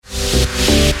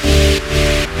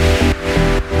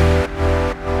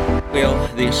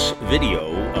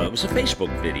Friends, a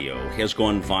Facebook video has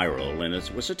gone viral, and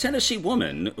it was a Tennessee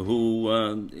woman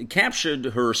who captured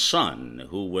her son,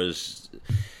 who was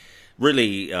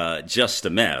really just a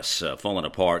mess, falling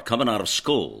apart, coming out of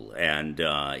school. And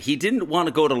he didn't want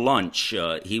to go to lunch.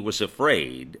 He was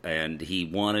afraid, and he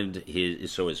wanted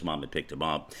so his mom had picked him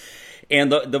up.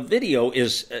 And the video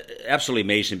is absolutely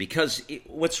amazing because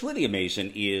what's really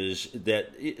amazing is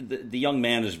that the young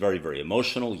man is very, very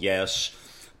emotional, yes,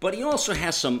 but he also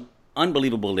has some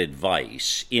unbelievable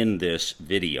advice in this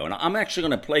video. And I'm actually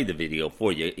going to play the video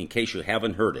for you in case you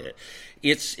haven't heard it.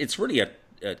 It's really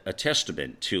a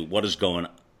testament to what is going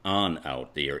on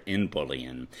out there in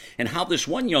bullying and how this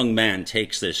one young man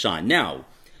takes this on. Now,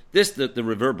 the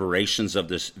reverberations of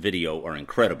this video are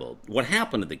incredible. What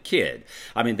happened to the kid?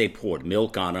 I mean, they poured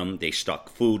milk on him. They stuck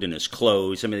food in his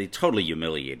clothes. I mean, they totally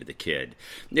humiliated the kid.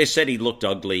 They said he looked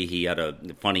ugly. He had a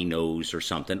funny nose or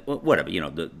something. Whatever,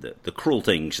 the cruel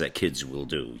things that kids will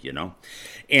do,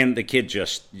 And the kid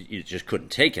just couldn't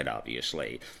take it,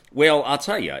 obviously. Well, I'll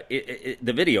tell you,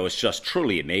 the video is just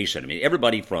truly amazing. I mean,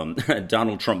 everybody from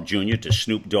Donald Trump Jr. to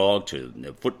Snoop Dogg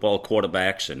to football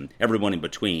quarterbacks and everyone in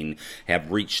between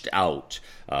have reached out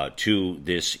to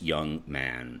this young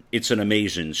man. It's an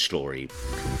amazing story.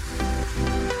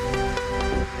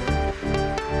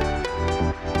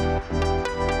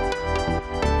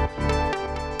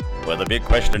 Well, the big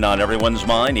question on everyone's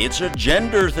mind, it's a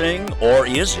gender thing, or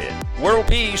is it? World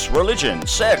peace, religion,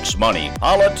 sex, money,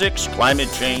 politics, climate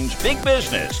change, big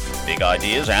business, big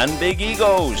ideas, and big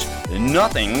egos.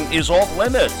 Nothing is off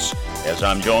limits. As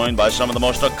I'm joined by some of the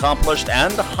most accomplished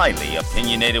and highly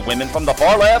opinionated women from the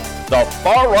far left, the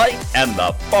far right, and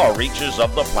the far reaches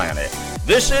of the planet.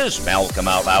 This is Malcolm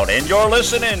Out Loud, and you're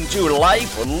listening to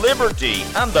Life, Liberty,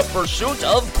 and the Pursuit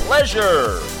of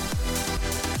Pleasure.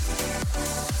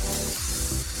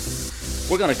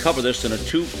 We're going to cover this in a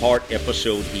two-part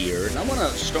episode here, and I want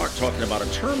to start talking about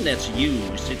a term that's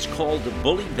used. It's called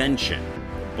Bullyvention.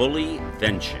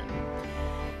 Bullyvention.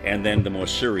 And then the more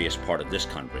serious part of this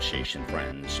conversation,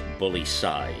 friends,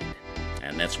 bullycide.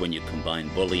 And that's when you combine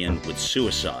bullying with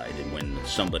suicide and when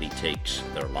somebody takes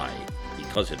their life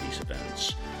because of these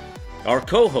events. Our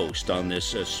co-host on this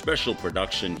special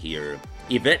production here,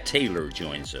 Yvette Taylor,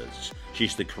 joins us.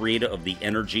 She's the creator of the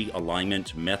Energy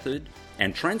Alignment Method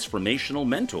and transformational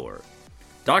mentor.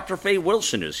 Dr. Faye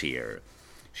Wilson is here.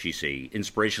 She's an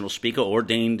inspirational speaker,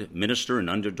 ordained minister, and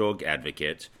underdog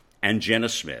advocate. And Jenna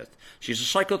Smith. She's a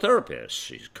psychotherapist.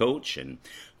 She's a coach, and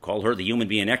call her the human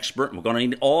being expert. And we're going to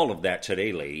need all of that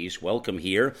today, ladies. Welcome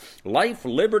here. Life,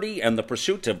 Liberty, and the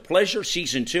Pursuit of Pleasure,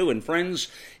 Season 2. And friends,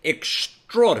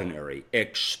 extraordinary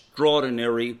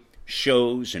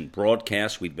shows and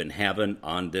broadcasts we've been having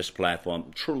on this platform.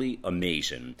 Truly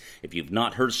amazing. If you've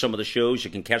not heard some of the shows,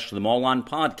 you can catch them all on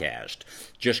podcast.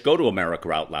 Just go to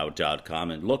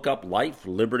AmericaOutloud.com and look up Life,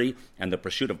 Liberty, and the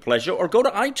Pursuit of Pleasure, or go to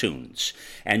iTunes,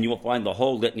 and you will find the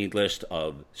whole litany list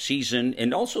of season,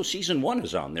 and also season 1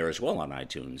 is on there as well on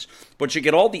iTunes. But you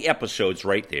get all the episodes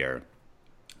right there.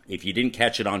 If you didn't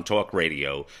catch it on Talk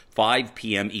Radio, 5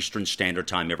 p.m. Eastern Standard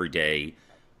Time every day,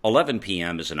 11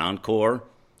 p.m. is an encore,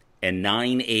 and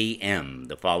 9 a.m.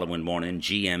 the following morning,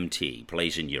 GMT,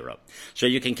 plays in Europe. So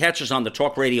you can catch us on the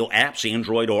Talk Radio apps,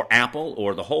 Android or Apple,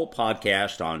 or the whole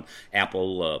podcast on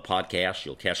Apple Podcasts.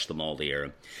 You'll catch them all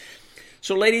there.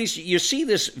 So, ladies, you see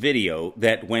this video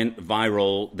that went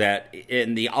viral, that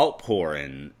in the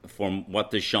outpouring from what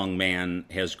this young man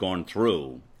has gone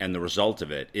through, and the result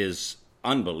of it is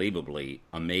unbelievably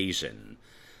amazing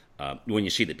when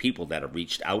you see the people that have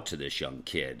reached out to this young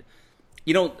kid.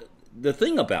 The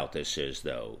thing about this is,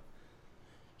 though,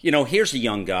 here's a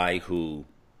young guy who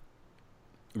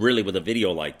really, with a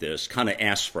video like this, kind of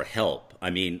asks for help. I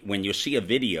mean, when you see a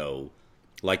video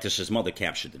like this, his mother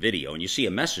captured the video, and you see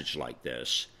a message like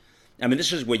this, I mean,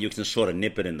 this is where you can sort of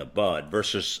nip it in the bud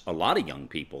versus a lot of young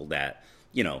people that,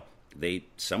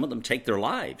 some of them take their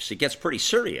lives. It gets pretty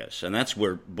serious, and that's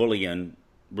where bullying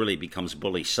really becomes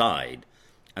bullycide,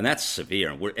 and that's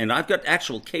severe. And I've got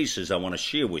actual cases I want to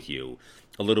share with you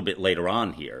a little bit later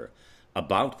on here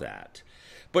about that.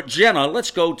 But Jenna,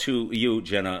 let's go to you,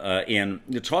 Jenna, and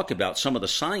talk about some of the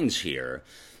signs here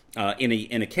in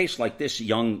a case like this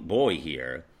young boy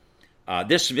here.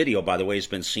 This video, by the way, has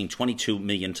been seen 22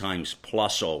 million times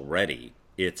plus already.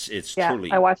 It's truly.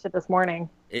 I watched it this morning.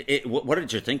 What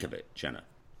did you think of it, Jenna?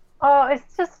 Oh,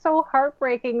 it's just so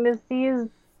heartbreaking to see,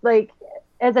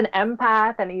 as an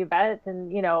empath and Yvette,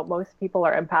 and most people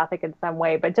are empathic in some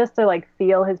way, but just to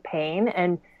feel his pain,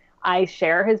 and I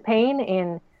share his pain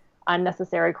in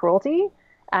unnecessary cruelty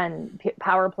and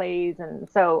power plays, and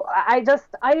so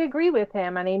I agree with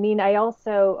him, and I mean I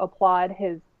also applaud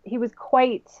he was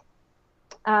quite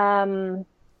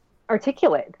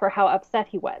articulate for how upset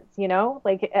he was,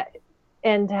 like,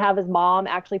 and to have his mom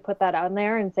actually put that on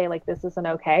there and say, like, this isn't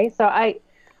okay. So I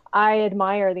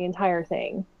admire the entire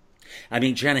thing. I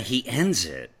mean, Jenna, he ends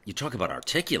it. You talk about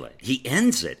articulate. He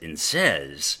ends it and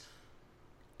says,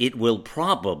 "It will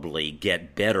probably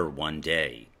get better one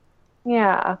day."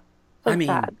 Yeah. So I mean,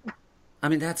 sad.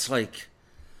 That's like,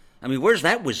 where's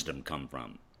that wisdom come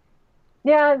from?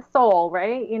 Yeah, his soul,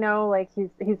 right? Like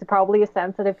he's probably a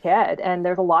sensitive kid, and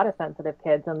there's a lot of sensitive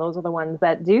kids, and those are the ones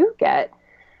that do get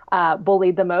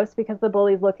bullied the most because the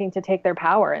bully's looking to take their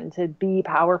power and to be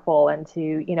powerful and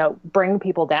to, bring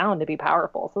people down to be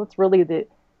powerful. So it's really the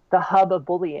hub of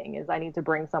bullying is I need to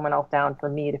bring someone else down for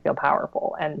me to feel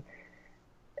powerful. And,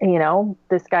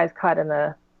 this guy's caught in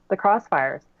the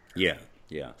crossfires. Yeah.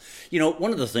 Yeah.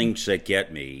 One of the things that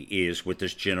get me is with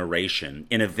this generation,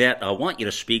 and Yvette, I want you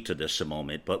to speak to this a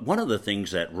moment, but one of the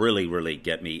things that really, really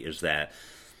get me is that,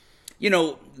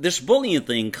 this bullying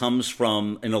thing comes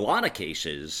from, in a lot of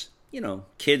cases,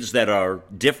 kids that are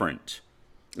different.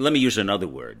 Let me use another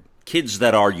word. Kids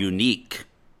that are unique.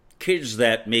 Kids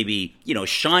that maybe,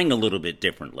 shine a little bit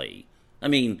differently.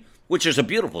 Which is a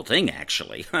beautiful thing,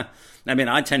 actually.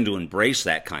 I tend to embrace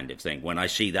that kind of thing when I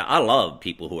see that. I love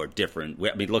people who are different.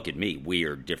 Look at me,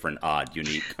 weird, different, odd,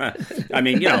 unique. I'm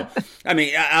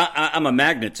a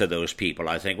magnet to those people.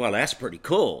 I think, well, that's pretty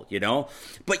cool,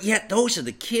 But yet those are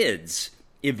the kids,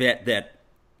 Yvette, that,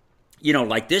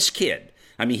 like this kid.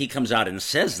 He comes out and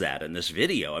says that in this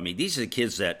video. These are the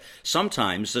kids that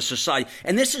sometimes the society,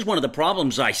 and this is one of the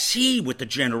problems I see with the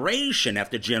generation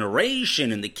after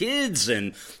generation and the kids,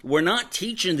 and we're not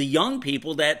teaching the young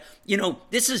people that,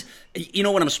 this is,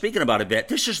 what I'm speaking about a bit,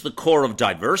 this is the core of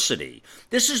diversity.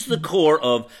 This is the core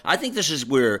of, I think this is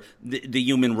where the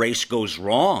human race goes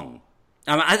wrong.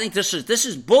 I think this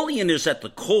is bullying is at the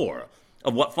core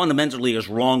of what fundamentally is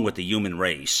wrong with the human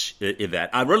race,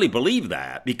 Yvette. I really believe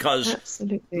that because,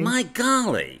 Absolutely. My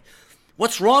golly,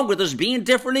 what's wrong with us being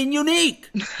different and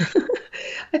unique?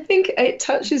 I think it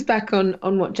touches back on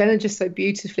what Jenna just so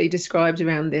beautifully described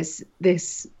around this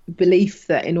belief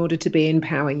that in order to be in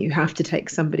power, you have to take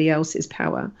somebody else's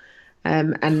power.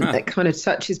 That kind of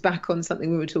touches back on something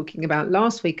we were talking about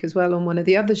last week as well on one of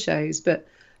the other shows. But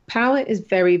power is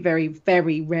very, very,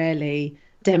 very rarely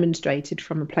demonstrated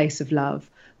from a place of love.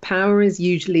 Power is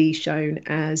usually shown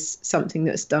as something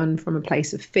that's done from a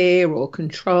place of fear or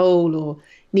control or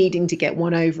needing to get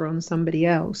one over on somebody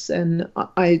else. And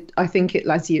I think it,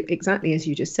 exactly as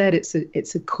you just said,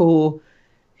 it's a core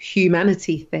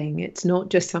humanity thing. It's not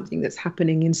just something that's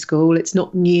happening in school. It's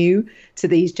not new to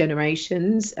these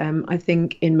generations. I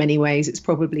think in many ways it's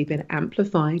probably been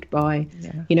amplified by,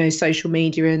 social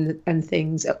media and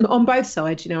things on both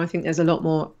sides. I think there's a lot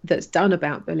more that's done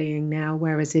about bullying now,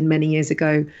 whereas in many years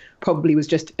ago probably was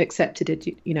just accepted it,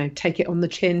 take it on the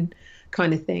chin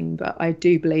kind of thing. But I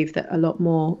do believe that a lot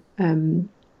more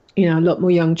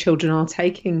young children are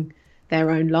taking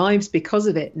their own lives because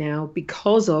of it now,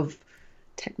 because of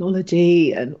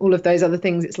technology and all of those other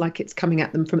things. It's like it's coming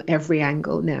at them from every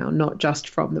angle now, not just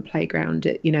from the playground.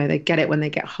 They get it when they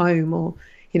get home or,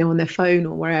 on their phone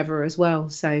or wherever as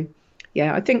well. So,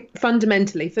 yeah, I think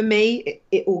fundamentally for me,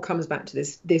 it all comes back to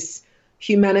this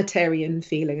humanitarian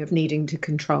feeling of needing to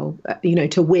control.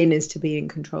 To win is to be in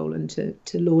control and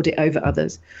to lord it over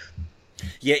others.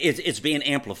 Yeah, it's being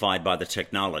amplified by the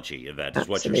technology, Yvette, is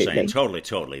what you're saying.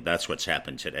 Totally. That's what's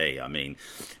happened today.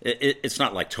 It's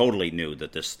not like totally new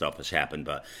that this stuff has happened,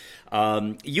 but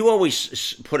you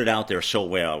always put it out there so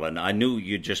well, and I knew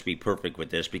you'd just be perfect with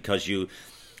this because you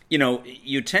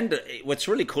tend to, what's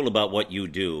really cool about what you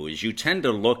do is you tend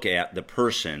to look at the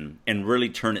person and really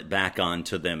turn it back on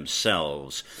to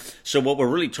themselves. So what we're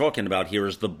really talking about here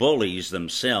is the bullies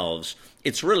themselves.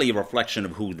 It's really a reflection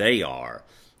of who they are.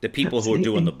 The people Absolutely.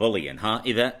 Who are doing the bullying, huh,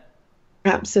 Yvette?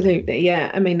 Absolutely, yeah.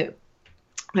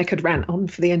 I could rant on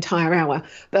for the entire hour,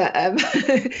 but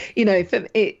for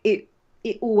it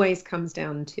always comes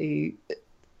down to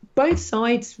both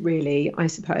sides, really. I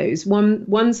suppose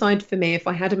one side for me, if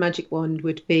I had a magic wand,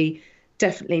 would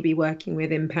definitely be working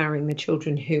with empowering the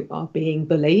children who are being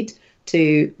bullied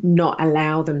to not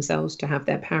allow themselves to have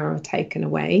their power taken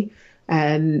away.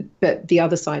 But the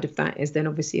other side of that is then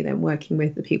obviously then working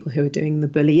with the people who are doing the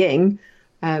bullying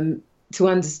to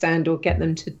understand or get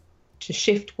them to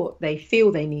shift what they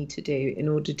feel they need to do in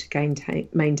order to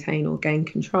maintain or gain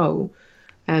control,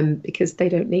 because they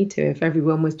don't need to. If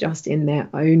everyone was just in their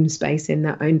own space, in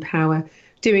their own power,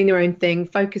 doing their own thing,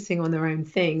 focusing on their own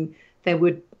thing, there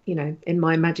would, in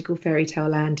my magical fairy tale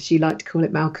land, as you like to call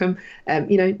it, Malcolm,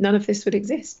 none of this would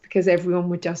exist because everyone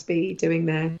would just be doing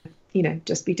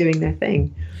just be doing their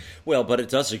thing. Well, but it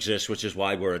does exist, which is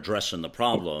why we're addressing the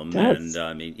problem. And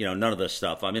I mean, none of this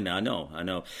stuff. I mean, I know.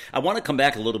 I want to come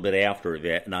back a little bit after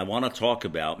that, and I want to talk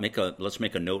about let's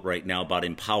make a note right now about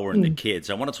empowering the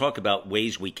kids. I want to talk about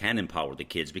ways we can empower the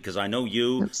kids, because I know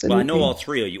you. Absolutely. Well, I know all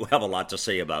three of you have a lot to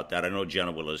say about that. I know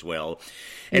Jenna will as well.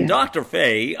 And Dr.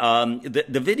 Faye,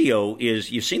 the video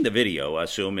is, you've seen the video, I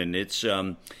assume, and it's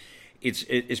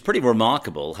pretty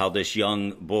remarkable how this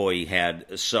young boy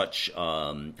had such,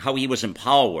 how he was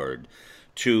empowered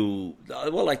to,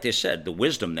 well, like they said, the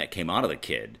wisdom that came out of the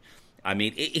kid. I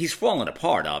mean, he's fallen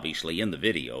apart, obviously, in the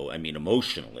video. I mean,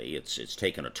 emotionally, it's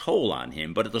taken a toll on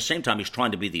him. But at the same time, he's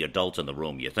trying to be the adult in the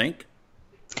room, you think?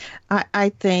 I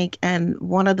think, and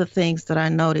one of the things that I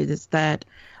noted is that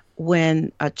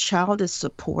when a child is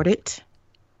supported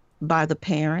by the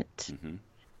parent,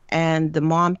 and the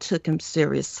mom took him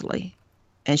seriously,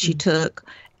 and she took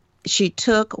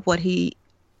what he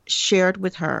shared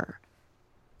with her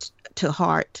to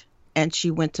heart, and she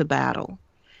went to battle.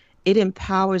 It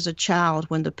empowers a child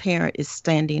when the parent is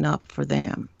standing up for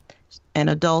them. An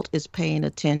adult is paying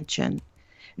attention.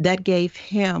 That gave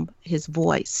him his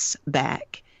voice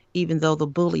back, even though the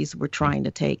bullies were trying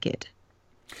to take it.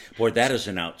 Boy, that is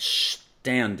an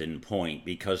outstanding point,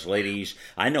 because, ladies,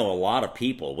 I know a lot of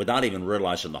people, without even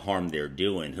realizing the harm they're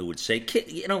doing, who would say,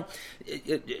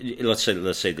 let's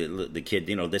say the kid,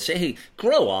 they say, hey,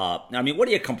 grow up. I mean, what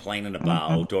are you complaining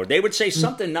about? Or they would say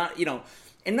something not,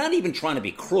 and not even trying to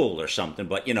be cruel or something,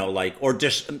 but, or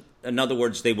just, in other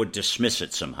words, they would dismiss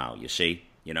it somehow, you see,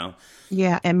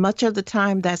 Yeah, and much of the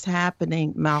time that's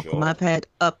happening, Malcolm. Sure. I've had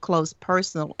up-close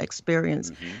personal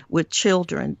experience with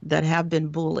children that have been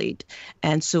bullied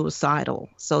and suicidal.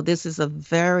 So this is a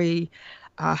very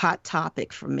hot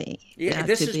topic for me. Yeah,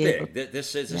 this is big.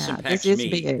 This impacts me.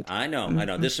 Big. I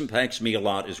know. This impacts me a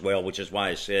lot as well, which is why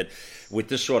I said, with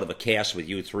this sort of a cast with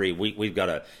you three, we've got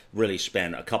to really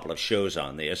spend a couple of shows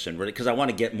on this, and really, because I want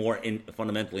to get more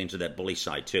fundamentally into that bully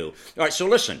side too. All right, so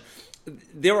listen.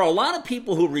 There are a lot of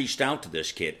people who reached out to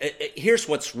this kid. Here's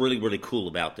what's really, really cool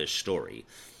about this story.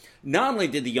 Not only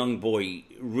did the young boy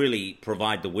really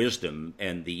provide the wisdom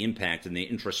and the impact and the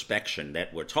introspection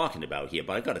that we're talking about here,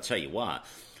 but I've got to tell you what,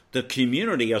 the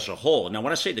community as a whole, now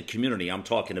when I say the community, I'm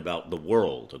talking about the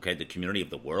world, okay, the community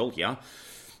of the world, yeah?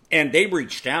 And they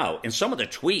reached out, and some of the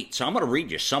tweets, I'm going to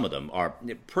read you some of them, are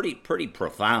pretty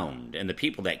profound. And the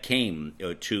people that came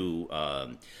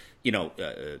to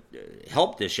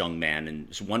help this young man in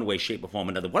one way, shape, or form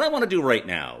or another. What I want to do right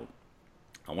now,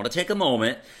 I want to take a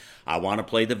moment. I want to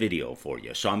play the video for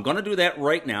you. So I'm going to do that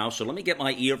right now. So let me get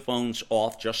my earphones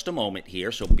off just a moment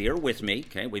here. So bear with me.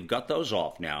 Okay, we've got those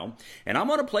off now. And I'm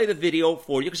going to play the video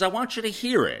for you because I want you to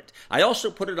hear it. I also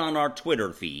put it on our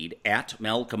Twitter feed,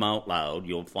 @MalcolmOutLoud.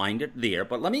 You'll find it there.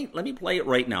 But let me play it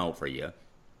right now for you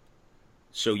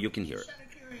so you can hear it.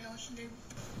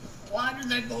 Why do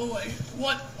they bully?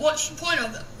 What's the point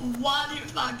of it? Why do you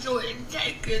find joy in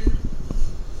taking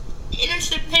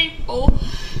innocent people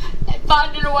and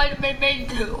finding a way to be mean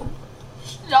to them?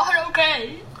 It's not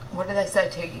okay. What do they say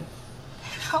to you?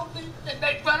 They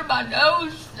make fun of my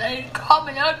nose. They call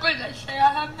me ugly. They say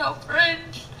I have no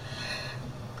friends.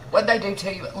 What'd they do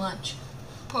to you at lunch?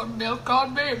 Put milk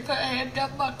on me and put a hand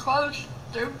up my clothes.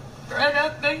 Threw bread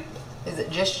at me. Is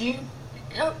it just you?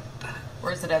 Yep.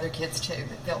 Or is it other kids too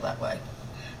that feel that way?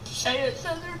 Say it's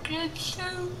other kids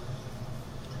too.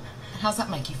 How's that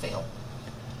make you feel?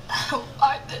 I don't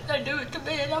like that they do it to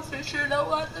me, and I for sure don't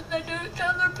like that they do it to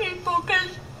other people,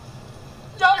 because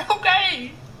it's not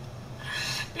okay.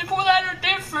 People that are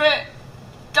different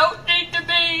don't need to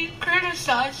be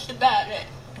criticized about it,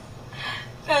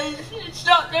 because it's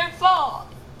not their fault.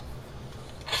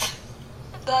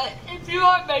 But if you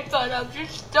are made fun of,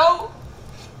 just don't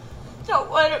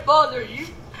let it bother you.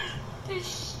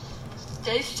 Just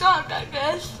stay strong, I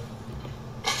guess.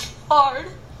 It's hard.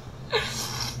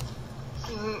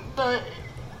 But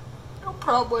it'll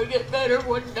probably get better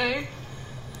one day.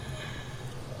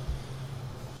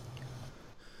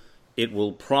 It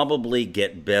will probably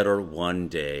get better one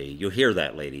day. You hear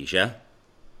that, ladies, yeah?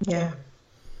 Yeah.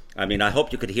 I mean, I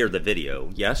hope you could hear the video,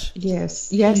 yes?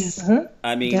 Yes.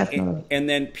 I mean, and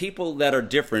then people that are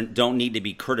different don't need to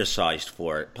be criticized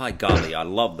for it. By golly, I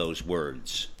love those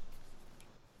words.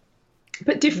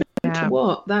 But different to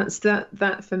what?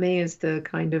 That for me is the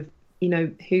kind of,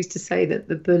 who's to say that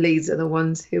the bullies are the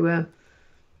ones who are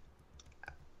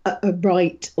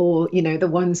right, or, the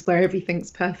ones where everything's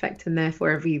perfect and therefore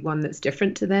everyone that's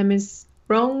different to them is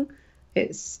wrong.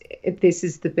 This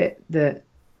is the bit that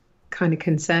kind of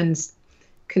concerns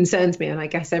me, and I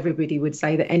guess everybody would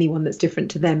say that anyone that's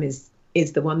different to them is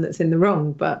the one that's in the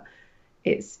wrong, but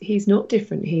he's not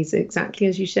different. He's exactly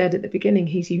as you shared at the beginning.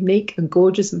 He's unique and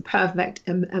gorgeous and perfect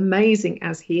and amazing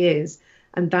as he is.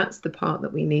 And that's the part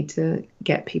that we need to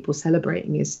get people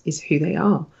celebrating is who they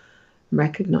are,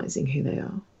 recognizing who they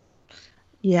are.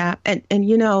 Yeah, and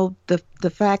you know, the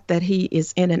fact that he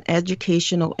is in an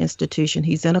educational institution,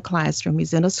 he's in a classroom,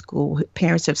 he's in a school,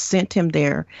 parents have sent him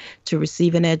there to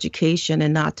receive an education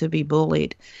and not to be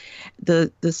bullied.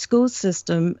 The school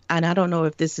system, and I don't know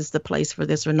if this is the place for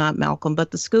this or not, Malcolm,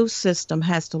 but the school system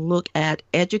has to look at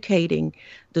educating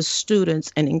the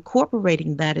students and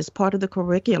incorporating that as part of the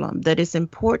curriculum, that it's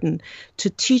important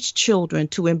to teach children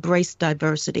to embrace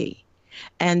diversity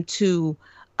and to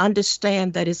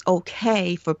understand that it's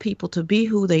okay for people to be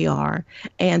who they are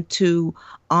and to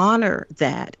honor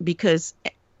that, because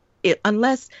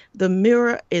unless the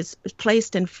mirror is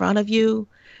placed in front of you,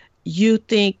 you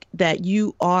think that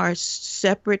you are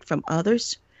separate from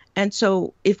others. And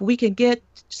so if we can get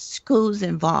schools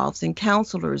involved and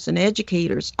counselors and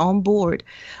educators on board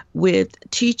with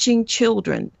teaching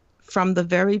children from the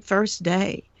very first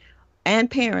day and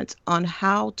parents on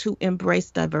how to embrace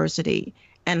diversity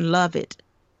and love it,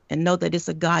 and know that it's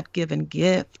a God-given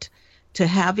gift to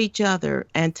have each other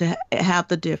and to have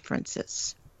the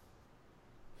differences.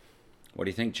 What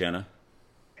do you think, Jenna?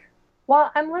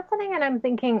 Well, I'm listening and I'm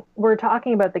thinking we're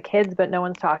talking about the kids, but no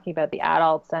one's talking about the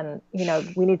adults. And, you know,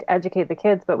 we need to educate the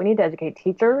kids, but we need to educate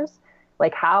teachers.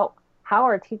 Like how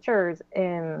are teachers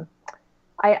in...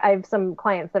 I have some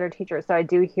clients that are teachers, so I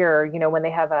do hear, you know, when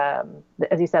they have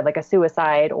as you said, like a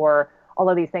suicide or all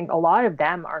of these things, a lot of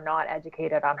them are not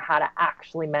educated on how to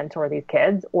actually mentor these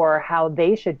kids or how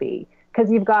they should be. Because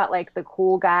you've got like the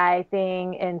cool guy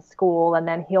thing in school, and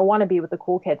then he'll want to be with the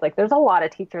cool kids. Like there's a lot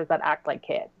of teachers that act like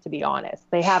kids, to be honest.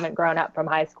 They haven't grown up from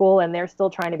high school and they're still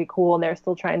trying to be cool and they're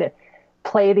still trying to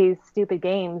play these stupid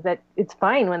games that it's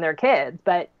fine when they're kids,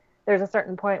 but there's a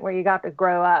certain point where you got to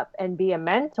grow up and be a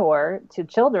mentor to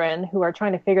children who are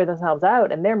trying to figure themselves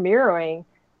out, and they're mirroring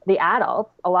the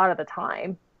adults a lot of the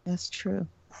time. That's true.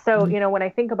 So, you know, when I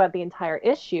think about the entire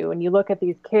issue and you look at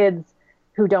these kids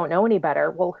who don't know any better,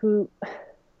 well,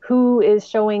 who is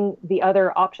showing the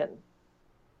other options?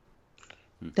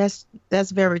 That's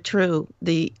very true.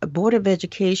 The Board of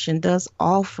Education does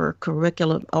offer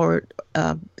curriculum or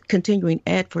continuing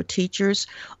ed for teachers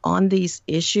on these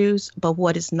issues, but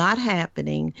what is not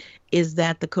happening is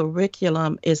that the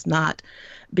curriculum is not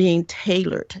being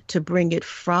tailored to bring it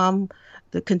from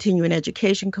the continuing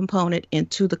education component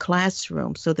into the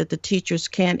classroom so that the teachers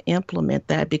can implement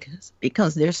that,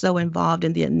 because they're so involved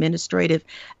in the administrative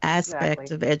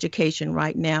aspects of education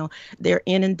right now. They're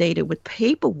inundated with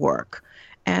paperwork.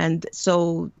 And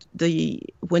so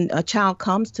when a child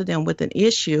comes to them with an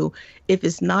issue, if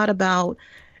it's not about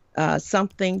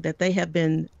something that they have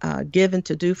been given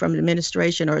to do from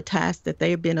administration or a task that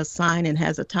they've been assigned and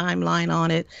has a timeline on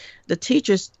it, the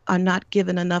teachers are not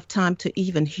given enough time to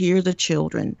even hear the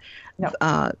children,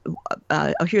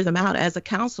 hear them out. As a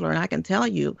counselor, and I can tell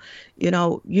you, you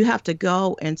know, you have to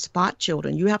go and spot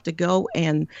children. You have to go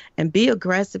and be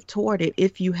aggressive toward it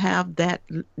if you have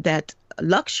that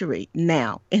luxury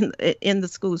now in the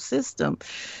school system.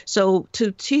 So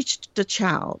to teach the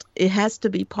child, it has to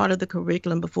be part of the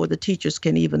curriculum before the teachers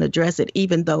can even address it,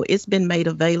 even though it's been made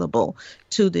available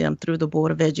to them through the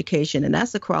Board of Education, and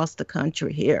that's across the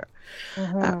country here.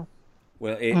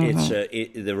 Well, it's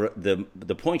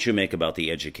the point you make about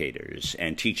the educators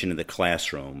and teaching in the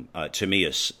classroom, to me,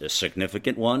 is a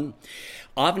significant one.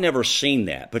 I've never seen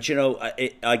that, but you know,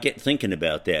 I get thinking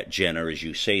about that, Jenna, as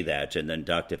you say that, and then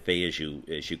Dr. Faye, as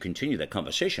you continue that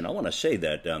conversation. I want to say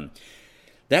that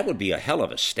that would be a hell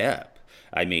of a step.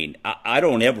 I mean, I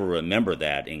don't ever remember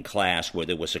that in class where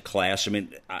there was a class. I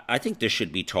mean, I think this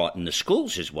should be taught in the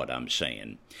schools is what I'm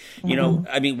saying. You know,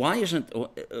 I mean, why isn't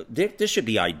this should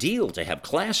be ideal to have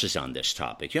classes on this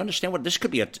topic. You understand what this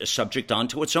could be a subject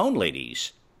onto its own,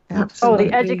 ladies. Absolutely. Oh,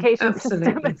 the education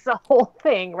system is the whole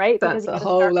thing, right? That's a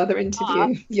whole other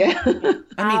interview. Yeah.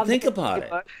 I mean, think about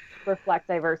it. Reflect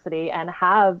diversity and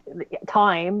have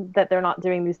time that they're not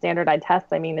doing these standardized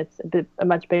tests. I mean, it's a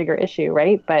much bigger issue,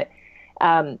 right? But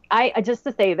I just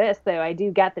to say this, though, I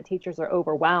do get that teachers are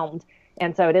overwhelmed.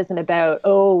 And so it isn't about,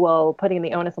 putting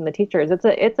the onus on the teachers.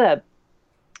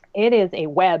 It is a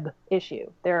web issue.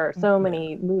 There are so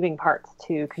many moving parts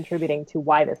to contributing to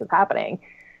why this is happening.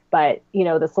 But, you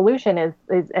know, the solution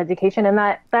is education. And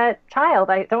that child,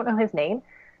 I don't know his name,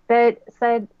 that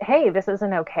said, hey, this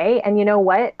isn't okay. And you know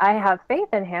what? I have faith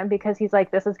in him because he's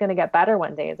like, this is going to get better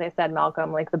one day. As I said,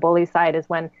 Malcolm, like the bully side is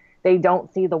when they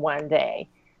don't see the one day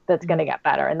that's going to get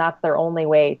better. And that's their only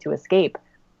way to escape,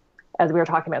 as we were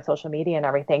talking about social media and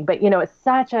everything. But, you know, it's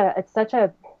such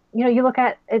a you look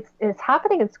at it's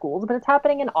happening in schools, but it's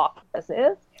happening in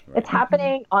offices. Right. It's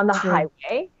happening on the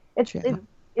highway.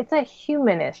 It's a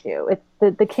human issue. It's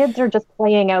the kids are just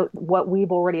playing out what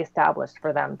we've already established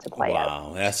for them to play out.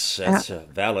 Wow, that's a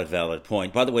valid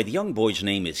point. By the way, the young boy's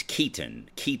name is Keaton,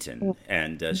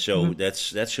 and so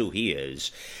that's who he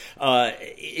is.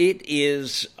 It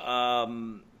is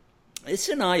it's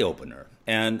an eye opener.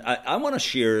 And I want to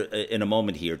share in a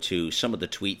moment here, too, some of the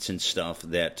tweets and stuff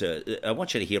that I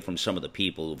want you to hear from some of the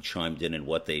people who've chimed in and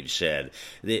what they've said.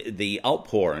 The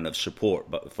outpouring of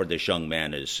support for this young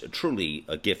man is truly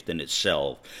a gift in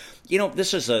itself.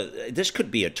 This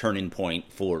could be a turning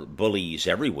point for bullies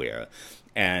everywhere.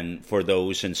 And for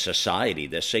those in society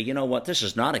that say, you know what, this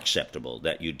is not acceptable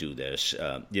that you do this,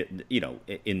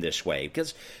 in this way,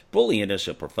 because bullying is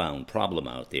a profound problem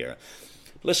out there.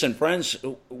 Listen, friends,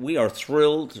 we are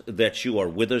thrilled that you are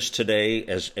with us today.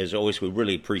 As always, we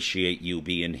really appreciate you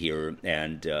being here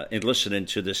and listening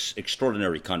to this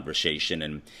extraordinary conversation.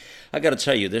 And I got to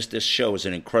tell you, this show is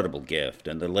an incredible gift.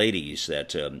 And the ladies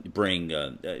that bring,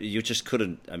 you just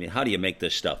couldn't, how do you make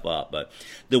this stuff up? But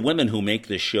the women who make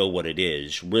this show what it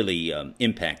is really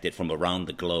impact it from around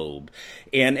the globe.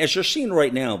 And as you're seeing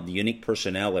right now, the unique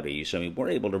personalities, we're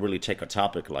able to really take a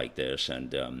topic like this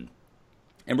and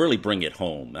really bring it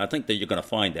home. I think that you're going to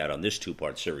find that on this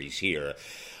two-part series here.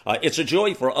 It's a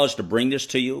joy for us to bring this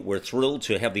to you. We're thrilled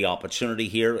to have the opportunity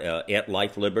here at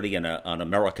Life, Liberty, and on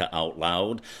America Out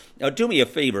Loud. Do me a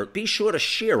favor. Be sure to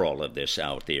share all of this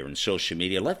out there in social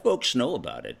media. Let folks know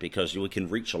about it because we can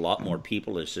reach a lot more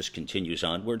people as this continues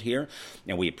onward here,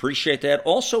 and we appreciate that.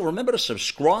 Also, remember to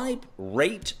subscribe,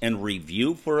 rate, and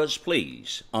review for us,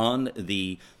 please, on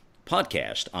the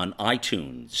podcast on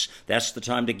iTunes. That's the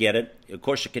time to get it. Of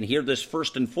course, you can hear this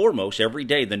first and foremost every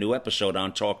day, the new episode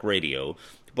on Talk Radio.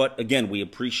 But again, we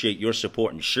appreciate your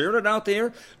support and share it out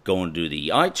there. Go and do the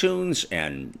iTunes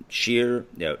and share,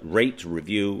 rate,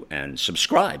 review, and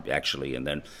subscribe, actually, and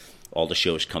then all the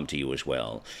shows come to you as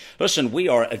well. Listen, we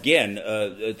are, again,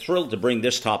 thrilled to bring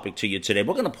this topic to you today.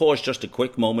 We're going to pause just a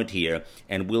quick moment here,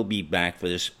 and we'll be back for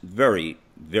this very,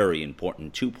 very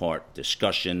important two-part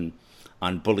discussion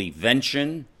on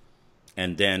Bullyvention,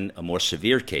 and then a more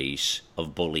severe case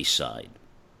of bullycide.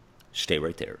 Stay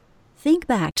right there. Think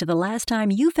back to the last time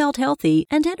you felt healthy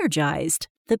and energized.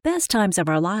 The best times of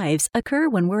our lives occur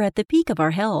when we're at the peak of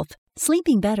our health,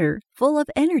 sleeping better, full of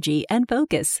energy and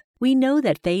focus. We know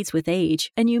that fades with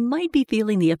age, and you might be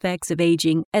feeling the effects of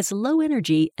aging as low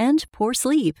energy and poor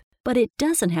sleep. But it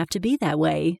doesn't have to be that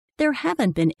way. There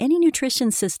haven't been any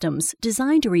nutrition systems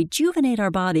designed to rejuvenate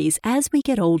our bodies as we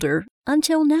get older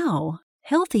until now.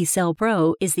 Healthy Cell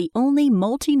Pro is the only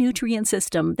multi-nutrient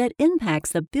system that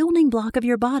impacts the building block of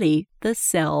your body, the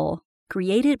cell.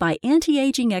 Created by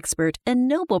anti-aging expert and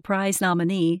Nobel Prize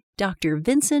nominee, Dr.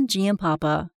 Vincent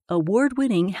Giampapa,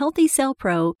 award-winning Healthy Cell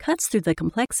Pro cuts through the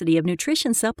complexity of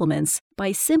nutrition supplements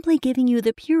by simply giving you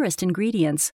the purest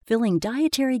ingredients, filling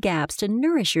dietary gaps to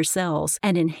nourish your cells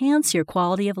and enhance your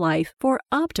quality of life for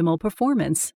optimal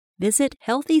performance. Visit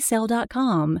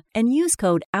healthycell.com and use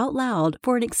code OUTLOUD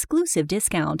for an exclusive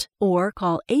discount or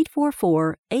call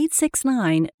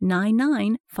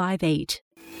 844-869-9958.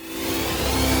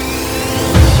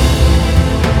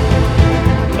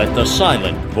 Let the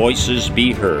silent voices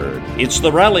be heard. It's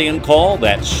the rallying call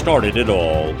that started it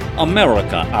all.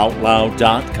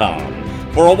 AmericaOutloud.com.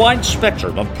 For a wide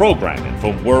spectrum of programming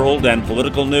from world and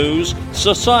political news,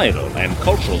 societal and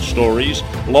cultural stories,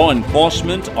 law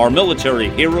enforcement, our military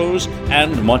heroes,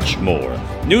 and much more.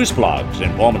 News blogs,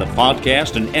 informative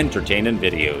podcasts, and entertaining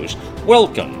videos.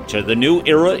 Welcome to the new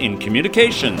era in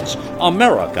communications.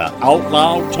 America Out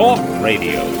Loud Talk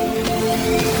Radio.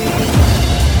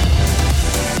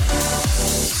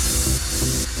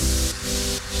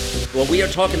 Well, we are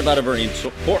talking about a very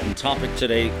important topic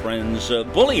today, friends,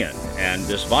 bullying, and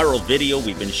this viral video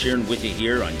we've been sharing with you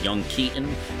here on young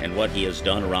Keaton and what he has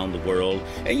done around the world.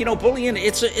 And, bullying,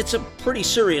 it's a pretty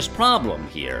serious problem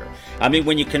here.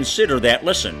 When you consider that,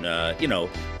 listen,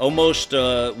 almost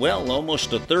a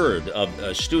third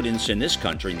of students in this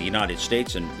country, in the United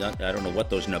States, and I don't know what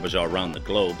those numbers are around the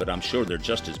globe, but I'm sure they're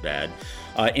just as bad,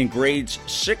 in grades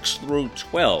 6 through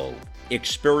 12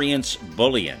 experience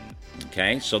bullying.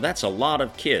 Okay, so that's a lot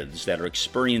of kids that are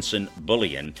experiencing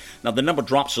bullying. Now, the number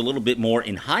drops a little bit more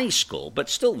in high school, but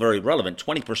still very relevant.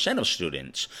 20% of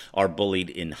students are bullied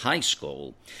in high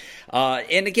school.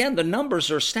 And again, the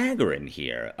numbers are staggering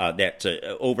here, that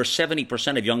over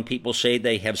 70% of young people say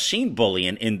they have seen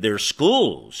bullying in their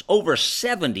schools. Over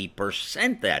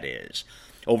 70%, that is.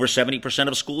 Over 70%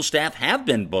 of school staff have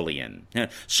been bullying.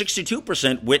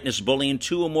 62% witnessed bullying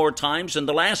 2 or more times in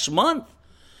the last month.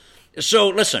 So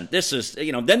listen, this is,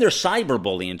 then there's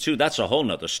cyberbullying too. That's a whole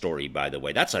nother story, by the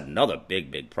way. That's another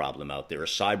big problem out there, is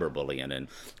cyberbullying, and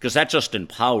because that just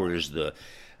empowers the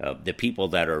people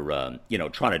that are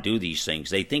trying to do these things.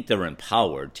 They think they're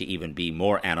empowered to even be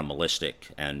more animalistic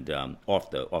and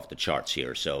off the charts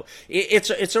here. So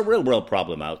it's a real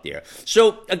problem out there.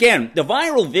 So again, the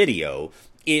viral video.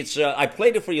 It's I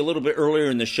played it for you a little bit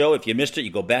earlier in the show. If you missed it, you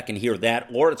go back and hear that,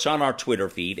 or it's on our Twitter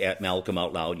feed at Malcolm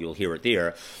Out Loud. You'll hear it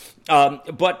there.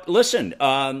 But listen,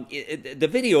 the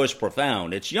video is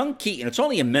profound. It's young Keaton. It's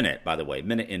only a minute, by the way,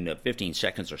 minute and 15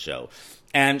 seconds or so.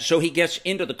 And so he gets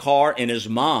into the car, and his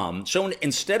mom, so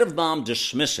instead of mom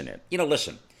dismissing it,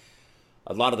 listen,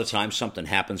 a lot of the time something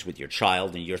happens with your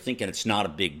child, and you're thinking it's not a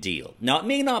big deal. Now, it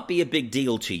may not be a big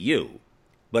deal to you,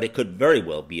 but it could very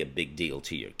well be a big deal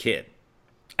to your kid.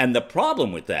 And the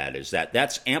problem with that is that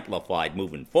that's amplified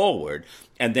moving forward.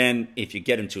 And then if you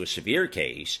get into a severe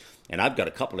case, and I've got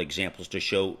a couple of examples to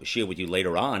share with you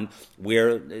later on,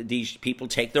 where these people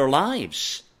take their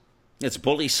lives. It's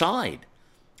bullycide.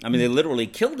 I mean, they literally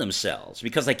kill themselves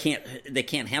because they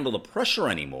can't handle the pressure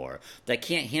anymore. They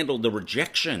can't handle the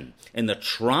rejection and the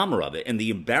trauma of it and the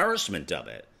embarrassment of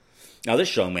it. Now,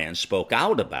 this young man spoke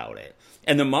out about it,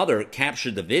 and the mother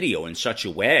captured the video in such a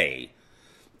way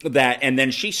that, and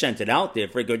then she sent it out there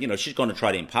for good. She's going to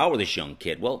try to empower this young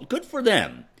kid. Well, good for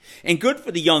them, and good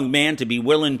for the young man to be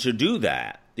willing to do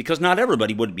that, because not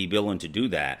everybody would be willing to do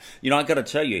that. I got to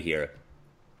tell you here,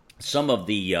 some of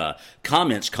the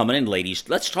comments coming in, ladies.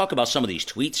 Let's talk about some of these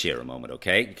tweets here a moment,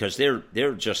 okay? Because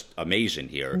they're just amazing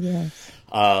here. Yes.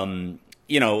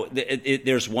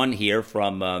 There's one here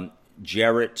from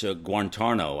Jarrett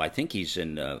Guarantano. I think he's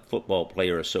a football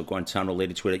player. So Guarantano,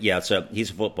 lady Twitter. Yeah, he's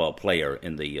a football player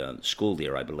in the school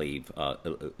there, I believe,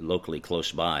 locally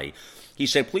close by. He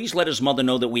said, please let his mother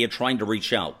know that we are trying to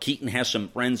reach out. Keaton has some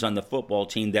friends on the football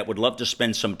team that would love to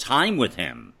spend some time with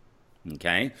him.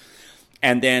 Okay?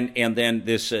 And then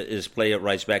this player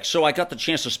writes back, so I got the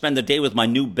chance to spend the day with my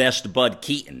new best bud,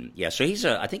 Keaton. Yeah, so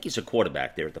I think he's a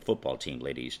quarterback there at the football team,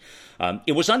 ladies.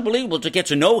 It was unbelievable to get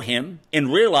to know him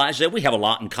and realize that we have a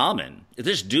lot in common.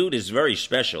 This dude is very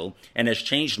special and has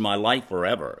changed my life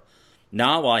forever.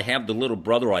 Now I have the little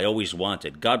brother I always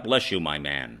wanted. God bless you, my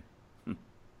man.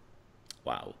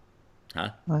 Wow.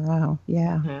 Huh? Wow.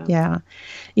 Yeah.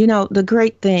 The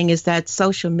great thing is that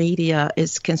social media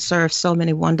can serve so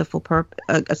many wonderful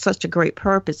such a great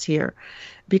purpose here,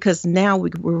 because now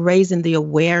we're raising the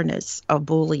awareness of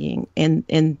bullying,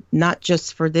 and not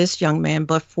just for this young man,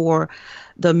 but for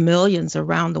the millions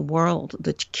around the world,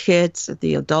 the kids,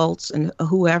 the adults, and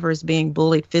whoever is being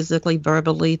bullied physically,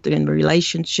 verbally, in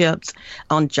relationships,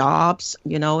 on jobs,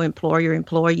 employer,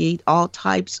 employee, all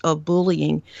types of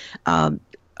bullying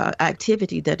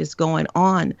activity that is going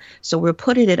on. So we're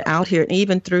putting it out here, and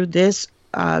even through this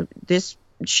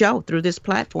show, through this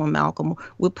platform, Malcolm,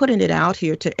 we're putting it out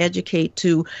here to educate,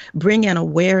 to bring in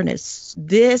awareness.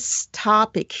 This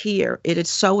topic here, it is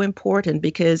so important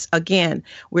because, again,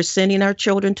 we're sending our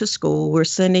children to school,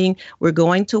 we're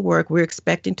going to work, we're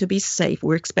expecting to be safe,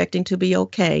 we're expecting to be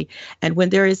okay. And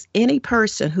when there is any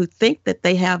person who think that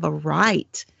they have a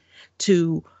right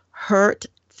to hurt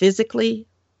physically,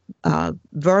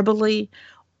 verbally,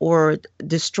 or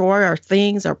destroy our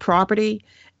things, our property,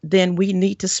 then we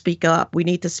need to speak up. We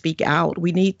need to speak out.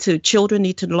 Children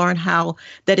need to learn how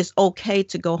that it's okay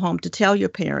to go home, to tell your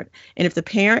parent. And if the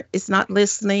parent is not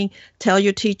listening, tell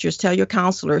your teachers, tell your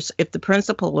counselors. If the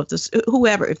principal,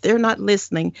 whoever, if they're not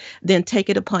listening, then take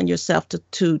it upon yourself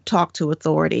to talk to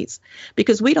authorities,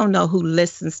 because we don't know who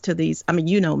listens to these. I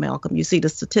mean, Malcolm, you see the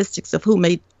statistics of who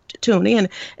may tune in.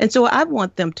 And so I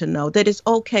want them to know that it's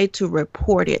okay to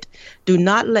report it. Do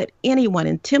not let anyone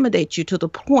intimidate you to the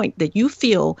point that you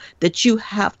feel that you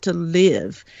have to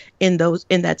live in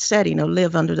that setting or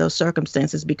live under those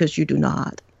circumstances, because you do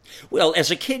not. Well, as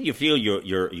a kid, you feel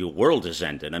your world is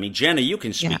ending. I mean, Jenna, you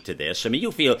can speak to this. I mean,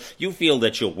 you feel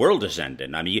that your world is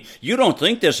ending. I mean, you don't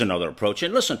think there's another approach.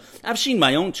 And listen, I've seen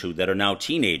my own two that are now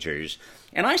teenagers,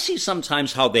 and I see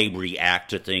sometimes how they react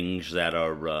to things that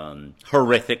are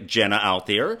horrific, Jenna, out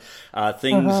there,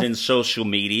 things in social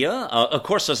media. Of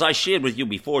course, as I shared with you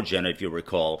before, Jenna, if you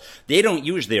recall, they don't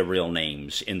use their real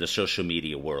names in the social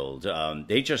media world.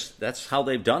 That's how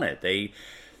they've done it. They,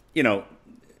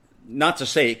 not to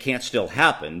say it can't still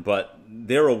happen, but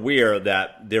they're aware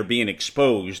that they're being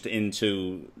exposed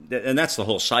into, and that's the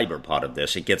whole cyber part of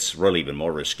this. It gets really even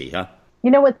more risky, huh?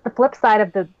 What's the flip side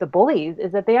of the bullies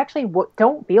is that they actually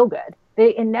don't feel good.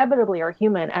 They inevitably are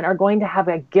human and are going to have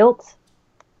a guilt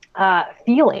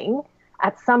feeling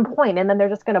at some point, and then they're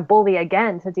just going to bully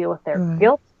again to deal with their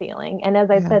guilt feeling. And as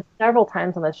I've said several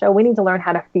times on the show, we need to learn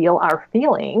how to feel our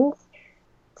feelings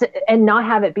and not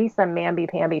have it be some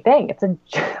mamby-pamby thing.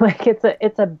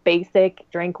 It's a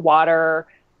basic drink water,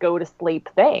 go to sleep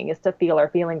thing, is to feel our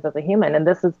feelings as a human. And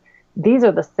these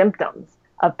are the symptoms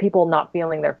of people not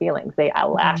feeling their feelings. They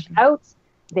lash out.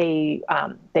 They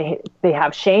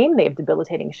have shame. They have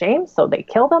debilitating shame, so they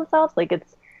kill themselves. Like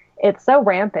it's so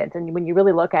rampant. And when you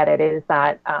really look at it, is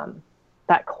that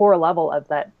that core level of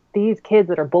that these kids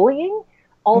that are bullying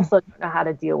also don't know how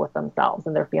to deal with themselves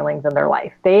and their feelings in their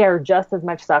life. They are just as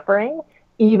much suffering,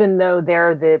 even though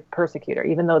they're the persecutor,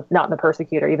 even though not the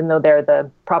persecutor, even though they're the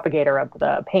propagator of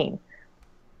the pain.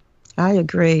 I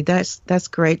agree. That's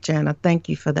great, Jana. Thank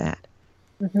you for that.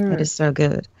 That is so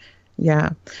good.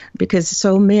 Yeah, because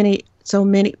so many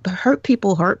hurt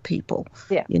people.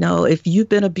 Yeah. You know, if you've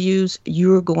been abused,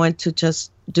 you're going to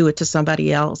just do it to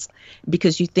somebody else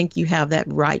because you think you have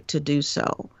that right to do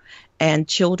so. And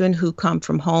children who come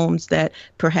from homes that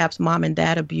perhaps mom and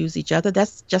dad abuse each other,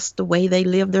 that's just the way they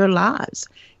live their lives.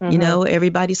 You know,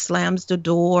 everybody slams the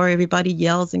door, everybody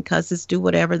yells and cusses, do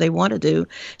whatever they want to do.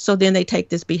 So then they take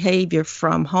this behavior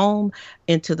from home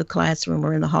into the classroom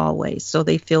or in the hallways. So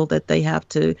they feel that they have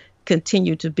to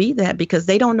continue to be that because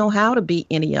they don't know how to be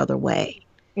any other way.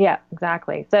 Yeah,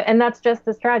 exactly. So, and that's just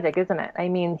as tragic, isn't it? I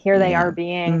mean, here they are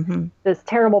being this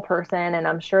terrible person, and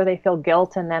I'm sure they feel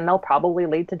guilt, and then they'll probably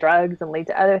lead to drugs and lead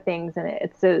to other things. And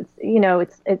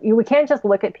we can't just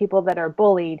look at people that are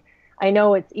bullied. I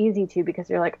know it's easy to because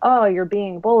you're like, oh, you're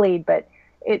being bullied, but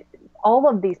all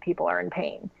of these people are in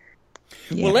pain.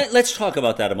 Yeah. Well, let's talk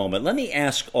about that a moment. Let me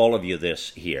ask all of you this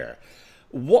here.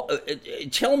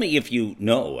 Tell me if you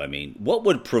know. I mean, what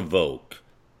would provoke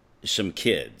some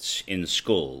kids in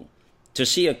school to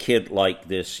see a kid like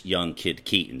this young kid,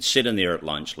 Keaton, sitting there at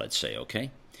lunch, let's say, okay?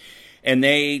 And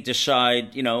they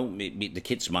decide, the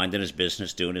kid's minding his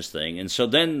business, doing his thing. And so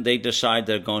then they decide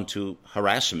they're going to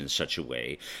harass him in such a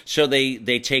way. So they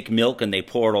take milk and they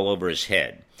pour it all over his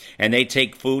head. And they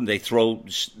take food and they throw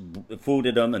food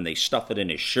at him and they stuff it in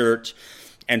his shirt.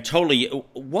 And totally,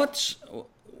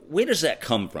 where does that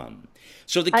come from?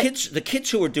 So the kids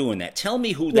who are doing that, tell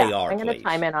me who they are, I'm going to please.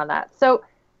 chime in on that. So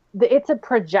it's a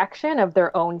projection of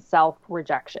their own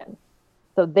self-rejection.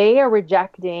 So they are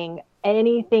rejecting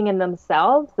anything in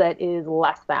themselves that is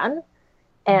less than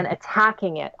and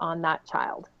attacking it on that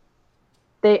child.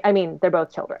 They're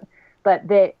both children. But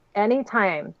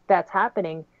anytime that's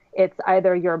happening, it's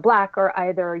either you're black or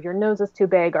either your nose is too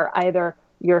big or either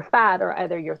you're fat or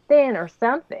either you're thin or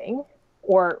something.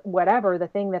 Or whatever, the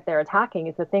thing that they're attacking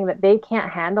is the thing that they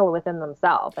can't handle within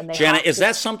themselves. And Jana, is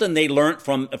that something they learned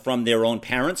from their own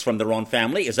parents, from their own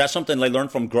family? Is that something they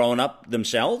learned from growing up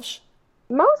themselves?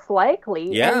 Most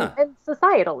likely, yeah, and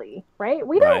societally, right?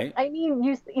 We don't. Right. I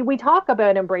mean, we talk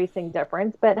about embracing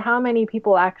difference, but how many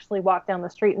people actually walk down the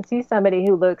street and see somebody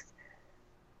who looks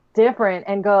different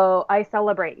and go, I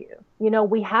celebrate you?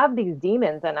 We have these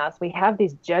demons in us. We have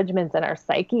these judgments in our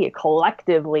psyche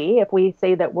collectively. If we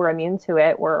say that we're immune to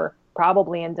it, we're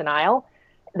probably in denial,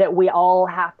 that we all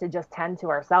have to just tend to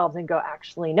ourselves and go,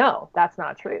 actually, no, that's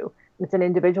not true. It's an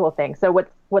individual thing. So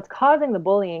what's causing the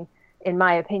bullying, in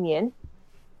my opinion,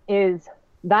 is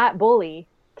that bully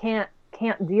can't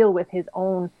deal with his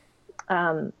own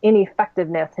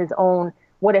ineffectiveness, his own,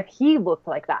 what if he looked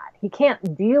like that? He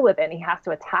can't deal with it and he has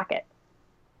to attack it.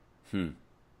 Wow.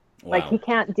 Like he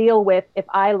can't deal with if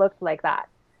I looked like that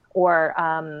or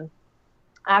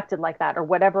acted like that or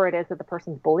whatever it is that the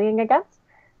person's bullying against.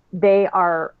 They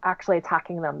are actually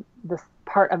attacking this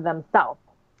part of themselves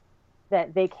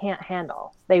that they can't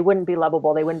handle. They wouldn't be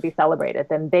lovable. They wouldn't be celebrated.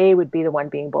 Then they would be the one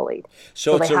being bullied.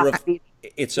 So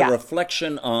it's a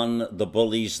reflection on the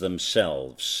bullies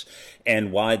themselves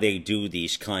and why they do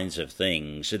these kinds of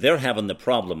things. They're having the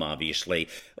problem, obviously.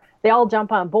 They all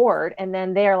jump on board and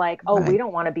then they're like, oh, we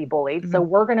don't want to be bullied. So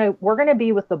we're going to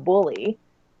be with the bully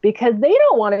because they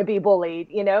don't want to be bullied,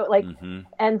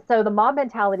 and so the mob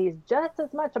mentality is just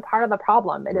as much a part of the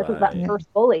problem. It isn't that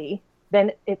first bully,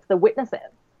 then it's the witnesses.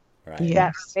 Right.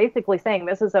 That's basically saying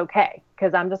this is okay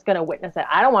because I'm just going to witness it.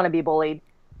 I don't want to be bullied.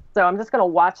 So I'm just going to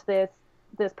watch this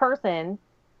person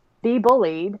be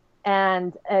bullied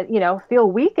and, feel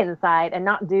weak inside and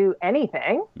not do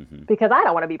anything because I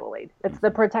don't want to be bullied. It's the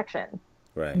protection.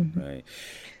 Right, right.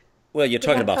 Well, you're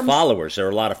talking about followers. There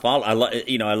are a lot of followers.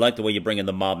 I like the way you bring in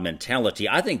the mob mentality.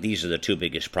 I think these are the two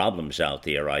biggest problems out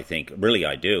there, I think. Really,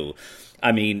 I do.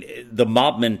 I mean, the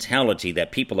mob mentality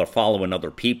that people are following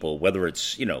other people, whether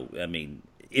it's,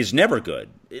 is never good,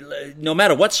 no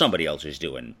matter what somebody else is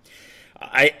doing.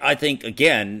 I think,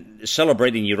 again,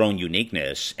 celebrating your own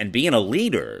uniqueness and being a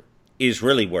leader is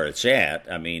really where it's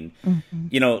at. I mean,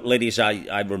 ladies,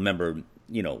 I remember,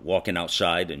 walking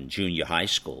outside in junior high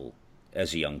school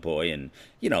as a young boy, and,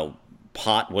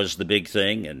 pot was the big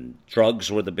thing, and drugs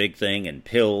were the big thing, and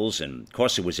pills, and of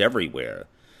course it was everywhere.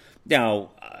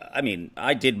 Now, I mean,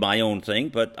 I did my own thing,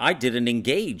 but I didn't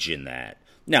engage in that.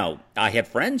 Now, I have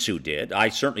friends who did. I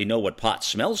certainly know what pot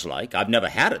smells like. I've never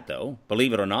had it, though.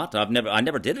 Believe it or not, I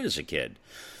never did it as a kid.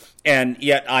 And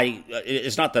yet,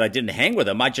 it's not that I didn't hang with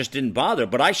them. I just didn't bother.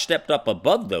 But I stepped up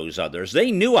above those others.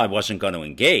 They knew I wasn't going to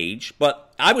engage,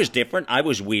 but I was different. I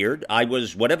was weird. I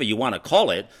was whatever you want to call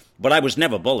it, but I was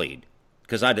never bullied.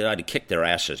 Because I'd kick their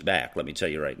asses back, let me tell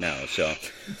you right now. So,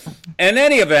 in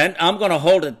any event, I'm going to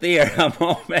hold it there a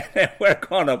moment, and we're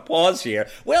going to pause here.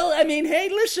 Well, I mean, hey,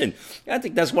 listen, I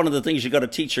think that's one of the things you got to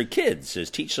teach your kids, is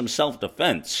teach them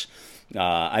self-defense.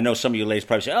 I know some of you ladies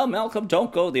probably say, oh, Malcolm,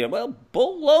 don't go there. Well,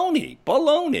 baloney.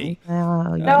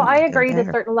 No, I agree to a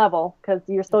certain level, because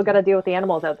you're still got to deal with the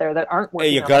animals out there that aren't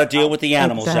working. You got to deal with the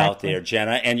animals out there,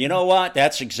 Jenna. And you know what?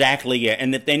 That's exactly it.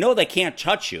 And if they know they can't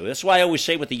touch you, that's why I always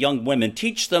say with the young women,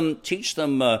 teach them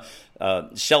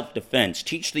self-defense.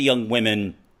 Teach the young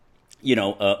women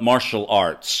martial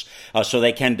arts, so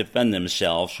they can defend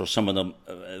themselves from some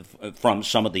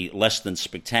of the less than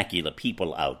spectacular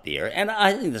people out there. And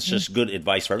I think that's just good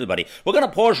advice for everybody. We're going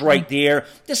to pause right there.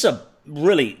 This is a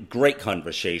really great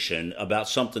conversation about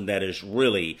something that is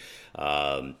really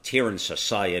tearing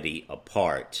society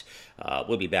apart.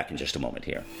 We'll be back in just a moment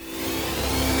here.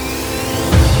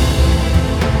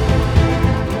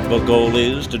 The goal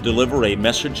is to deliver a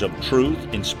message of truth,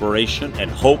 inspiration,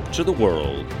 and hope to the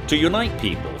world, to unite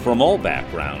people from all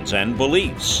backgrounds and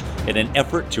beliefs in an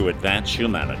effort to advance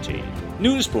humanity.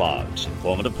 News blogs,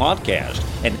 informative podcasts,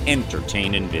 and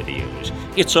entertaining videos.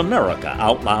 It's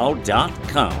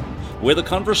AmericaOutloud.com, where the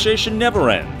conversation never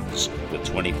ends, with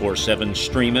 24/7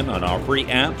 streaming on our free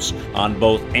apps on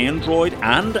both Android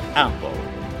and Apple.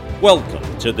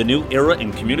 Welcome to the new era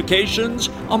in communications,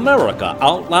 America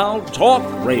Out Loud Talk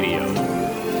Radio.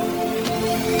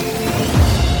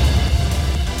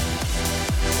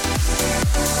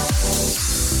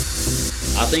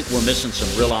 I think we're missing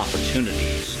some real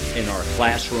opportunities in our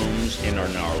classrooms and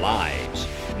in our lives,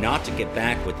 not to get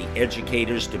back with the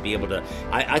educators to be able to.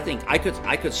 I think I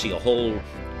could see a whole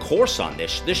course on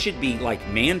this. This should be like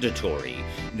mandatory,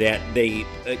 that they,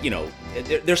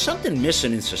 there's something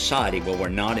missing in society where we're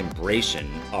not embracing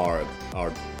our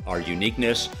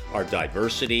uniqueness, our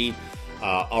diversity,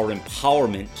 our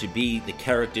empowerment to be the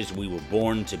characters we were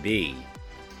born to be.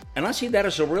 And I see that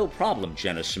as a real problem,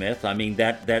 Jenna Smith. I mean,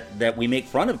 that we make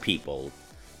fun of people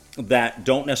that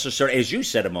don't necessarily, as you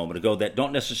said a moment ago, that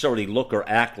don't necessarily look or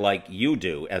act like you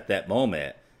do at that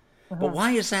moment. But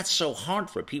why is that so hard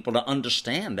for people to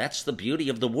understand? That's the beauty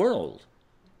of the world.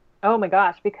 Oh my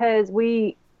gosh, because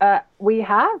we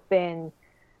have been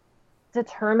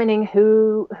determining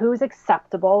who's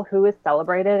acceptable, who is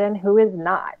celebrated, and who is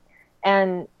not.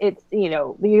 And it's,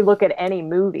 you look at any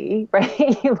movie,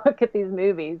 right? You look at these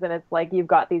movies and it's like you've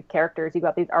got these characters, you've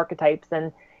got these archetypes,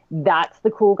 and that's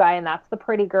the cool guy and that's the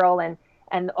pretty girl, and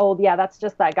oh yeah, that's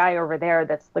just that guy over there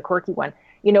that's the quirky one.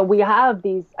 We have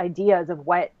these ideas of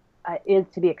what is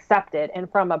to be accepted,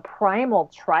 and from a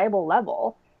primal tribal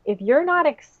level, if you're not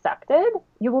accepted,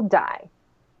 you will die.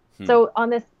 So on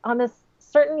this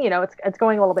certain, it's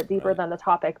going a little bit deeper than the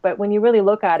topic, but when you really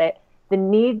look at it, the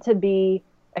need to be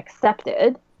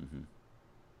accepted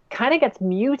kind of gets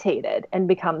mutated and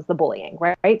becomes the bullying,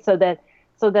 right? So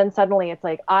then suddenly it's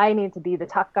like, I need to be the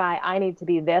tough guy, I need to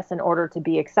be this in order to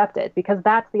be accepted, because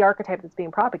that's the archetype that's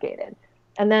being propagated.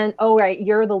 And then, oh right,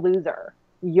 you're the loser.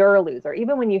 You're a loser.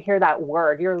 Even when you hear that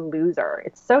word, you're a loser,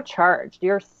 it's so charged.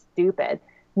 You're stupid.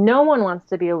 No one wants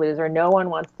to be a loser. No one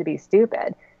wants to be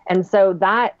stupid. And so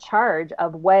that charge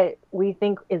of what we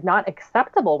think is not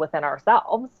acceptable within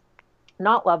ourselves,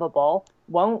 not lovable,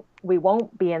 we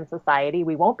won't be in society,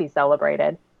 we won't be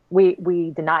celebrated, we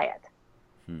deny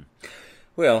it.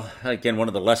 Well, again, one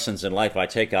of the lessons in life I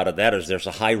take out of that is there's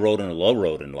a high road and a low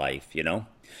road in life,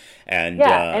 And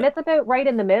and it's about right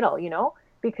in the middle,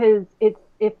 because it's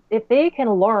if they can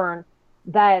learn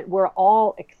that we're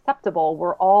all acceptable,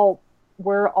 we're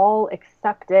all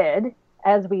accepted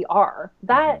as we are,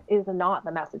 that is not the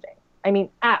messaging. I mean,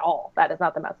 at all. That is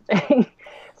not the messaging.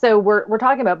 So we're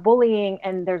talking about bullying,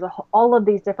 and there's all of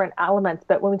these different elements.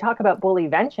 But when we talk about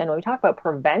bullyvention, when we talk about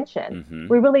prevention,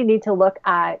 we really need to look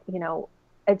at,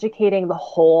 educating the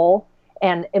whole.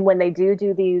 And when they do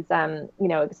these,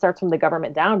 it starts from the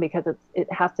government down, because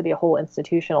it has to be a whole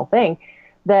institutional thing,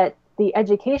 that the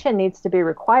education needs to be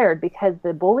required because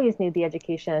the bullies need the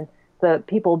education, the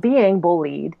people being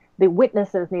bullied, the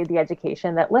witnesses need the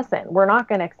education that, listen, we're not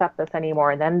going to accept this anymore,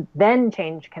 and then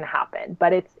change can happen.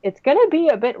 But it's going to be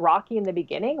a bit rocky in the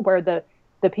beginning, where the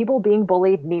people being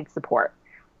bullied need support.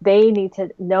 They need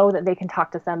to know that they can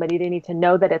talk to somebody. They need to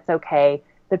know that it's okay.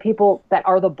 The people that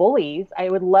are the bullies, I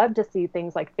would love to see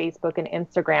things like Facebook and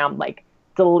Instagram, like,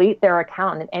 delete their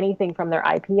account and anything from their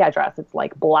IP address, it's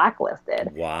like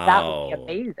blacklisted. Wow. That would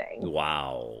be amazing.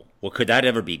 Wow. Well, could that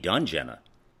ever be done, Jenna?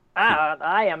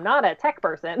 I am not a tech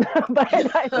person, but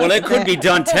well, it could be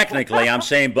done technically, I'm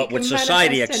saying, but would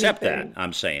society manifest accept anything. that?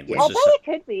 I'm saying. I'll bet it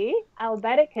could be. I'll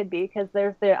bet it could be, because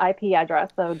there's the IP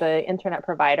address of the internet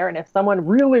provider, and if someone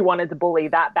really wanted to bully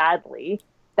that badly,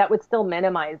 that would still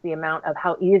minimize the amount of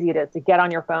how easy it is to get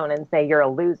on your phone and say you're a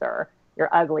loser,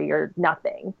 you're ugly, you're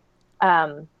nothing.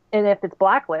 And if it's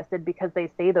blacklisted because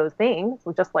they say those things,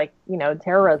 just like,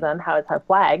 terrorism, how it's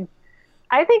flagged,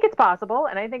 I think it's possible.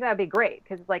 And I think that'd be great,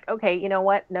 because it's like, okay, you know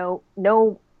what?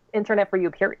 No internet for you,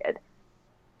 period.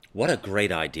 What a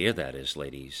great idea that is,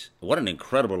 ladies. What an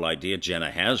incredible idea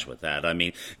Jenna has with that. I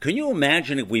mean, can you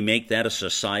imagine if we make that a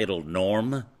societal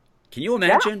norm? Can you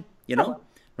imagine? Yeah.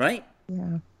 Right?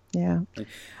 Yeah.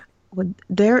 Well,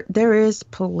 there is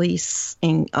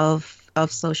policing of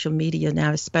social media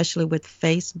now, especially with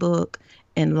Facebook,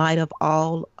 in light of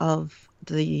all of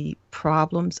the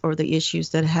problems or the issues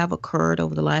that have occurred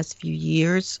over the last few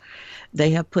years.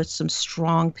 They have put some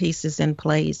strong pieces in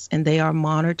place, and they are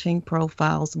monitoring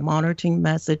profiles, monitoring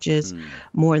messages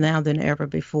more now than ever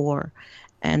before.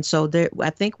 And so I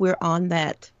think we're on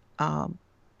that.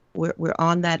 We're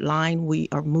on that line. We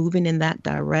are moving in that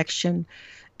direction,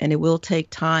 and it will take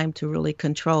time to really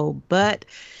control. But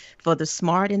for the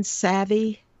smart and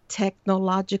savvy,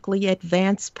 technologically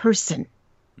advanced person.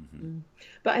 Mm-hmm.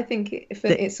 But I think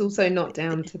it's also not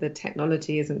down to the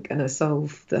technology isn't going to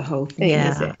solve the whole thing,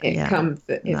 is it? It comes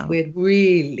that if we're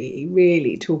really,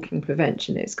 really talking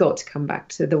prevention, it's got to come back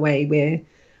to the way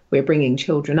we're bringing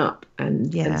children up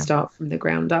and start from the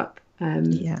ground up.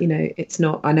 It's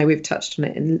not. I know we've touched on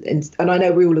it, and I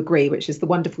know we all agree, which is the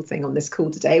wonderful thing on this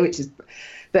call today,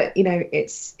 but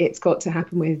it's got to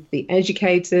happen with the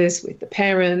educators, with the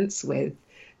parents, with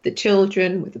the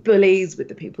children, with the bullies, with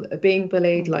the people that are being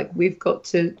bullied. Like, we've got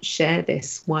to share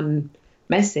this one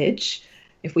message,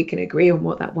 if we can agree on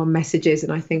what that one message is.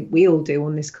 And I think we all do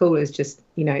on this call, is just,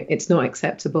 it's not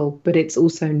acceptable, but it's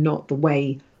also not the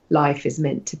way life is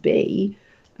meant to be.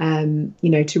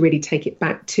 To really take it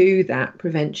back to that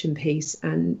prevention piece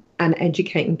and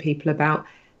educating people about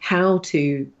how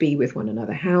to be with one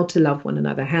another, how to love one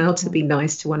another, how to be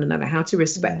nice to one another, how to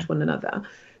respect one another.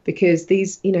 Because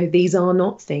these are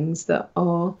not things that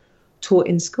are taught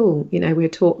in school. We're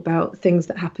taught about things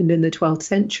that happened in the 12th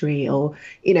century, or,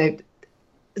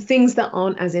 things that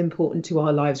aren't as important to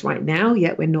our lives right now,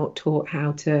 yet we're not taught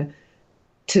how to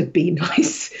be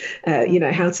nice,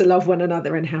 how to love one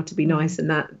another and how to be nice. And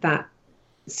that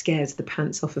scares the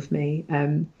pants off of me,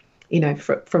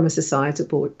 from a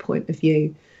societal point of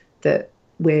view, that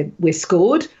we're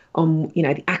scored on,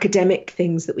 the academic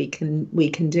things that we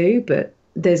can do, but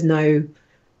there's no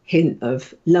hint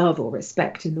of love or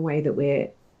respect in the way that we're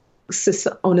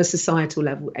on a societal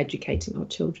level educating our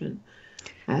children.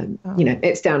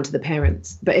 It's down to the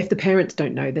parents, but if the parents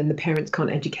don't know, then the parents can't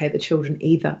educate the children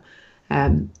either.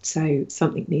 So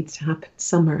something needs to happen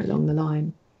somewhere along the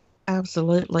line.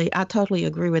 Absolutely. I totally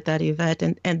agree with that, Yvette.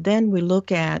 And then we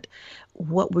look at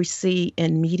what we see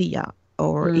in media,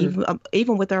 or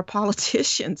even with our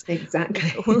politicians.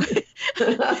 Exactly.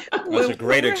 That's a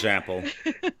great example.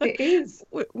 It is.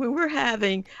 When we're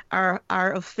having our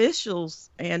officials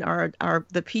and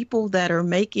the people that are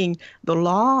making the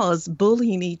laws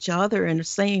bullying each other and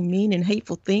saying mean and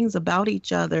hateful things about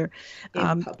each other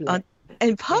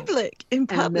in public. And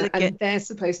they're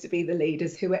supposed to be the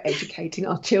leaders who are educating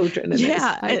our children.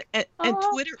 And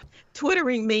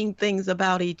twittering mean things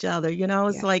about each other.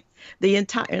 It's like the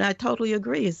entire, and I totally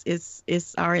agree,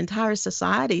 is our entire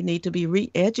society need to be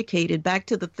re-educated back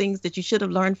to the things that you should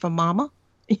have learned from mama.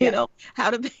 How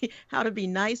to be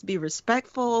nice, be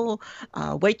respectful,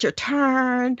 wait your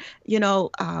turn,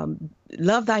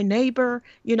 love thy neighbor,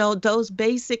 those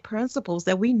basic principles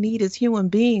that we need as human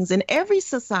beings in every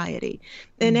society,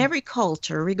 in every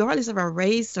culture, regardless of our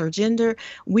race or gender.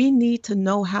 We need to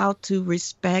know how to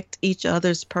respect each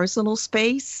other's personal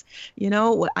space.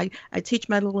 I teach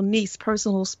my little niece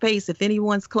personal space. If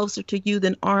anyone's closer to you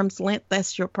than arm's length,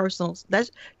 that's where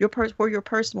your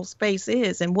personal space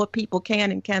is, and what people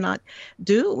can and cannot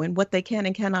do, and what they can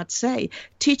and cannot say.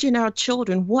 Teaching our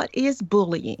children what is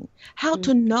bullying, how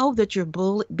to know that you're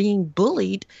you're being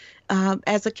bullied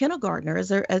as a kindergartner,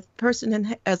 as a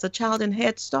person, as a child in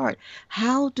Head Start.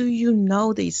 How do you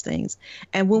know these things?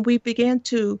 And when we begin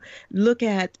to look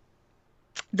at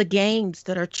the games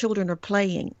that our children are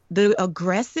playing, the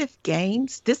aggressive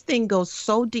games, this thing goes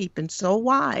so deep and so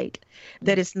wide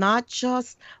that it's not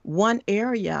just one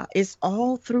area. It's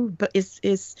all through, but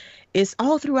it's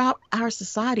all throughout our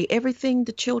society. Everything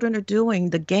the children are doing,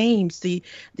 the games, the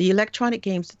electronic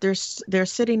games that they're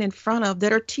sitting in front of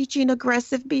that are teaching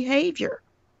aggressive behavior.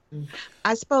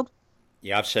 I spoke.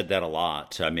 Yeah, I've said that a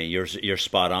lot. I mean, you're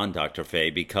spot on, Dr.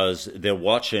 Faye, because they're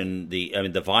watching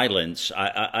the violence.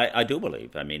 I do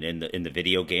believe. I mean, in the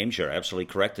video games, you're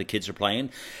absolutely correct. The kids are playing.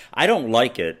 I don't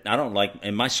like it.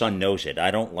 And my son knows it.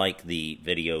 I don't like the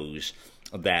videos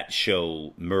that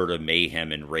show murder,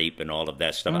 mayhem, and rape and all of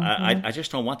that stuff. I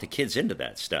just don't want the kids into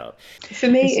that stuff. For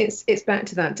me, it's back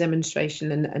to that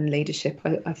demonstration and leadership.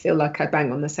 I feel like I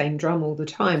bang on the same drum all the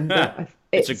time. But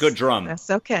it's a good drum. That's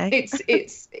okay.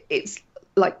 It's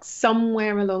like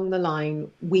somewhere along the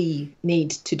line, we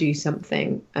need to do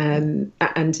something and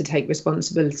to take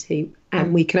responsibility.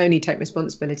 And we can only take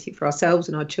responsibility for ourselves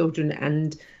and our children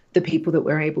and the people that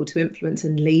we're able to influence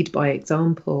and lead by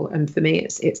example. And for me,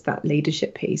 it's that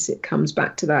leadership piece. It comes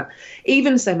back to that,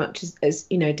 even so much as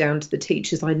down to the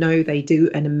teachers. I know they do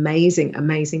an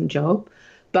amazing job,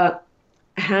 but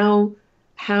how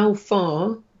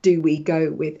far do we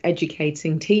go with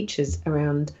educating teachers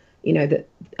around that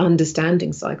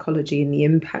understanding psychology and the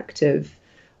impact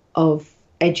of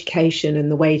education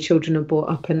and the way children are brought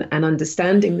up and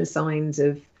understanding the signs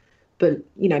of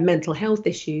mental health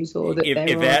issues, or that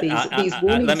these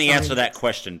warning let me signs. answer that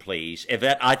question, please.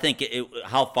 Yvette, I think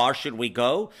how far should we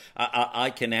go?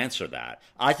 I can answer that.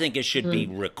 I think it should be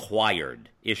required.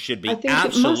 It should be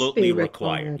absolutely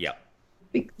required. Yeah.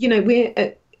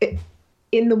 We're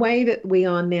in the way that we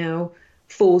are now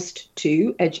forced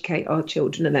to educate our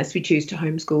children unless we choose to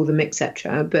homeschool them,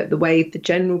 etc. But the way the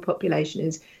general population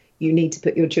is, you need to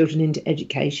put your children into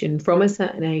education from a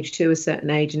certain age to a certain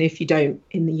age. And if you don't,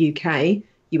 in the UK,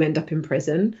 you end up in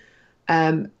prison.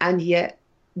 And yet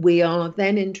we are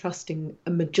then entrusting a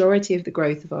majority of the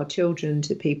growth of our children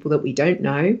to people that we don't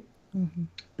know,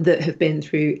 that have been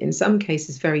through, in some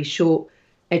cases, very short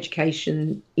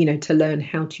education, to learn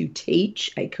how to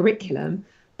teach a curriculum,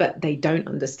 but they don't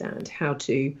understand how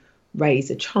to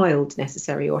raise a child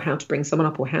necessarily, or how to bring someone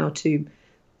up, or how to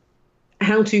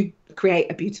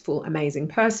create a beautiful, amazing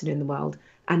person in the world.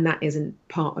 And that isn't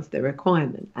part of the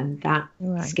requirement. And that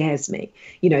scares me.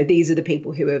 These are the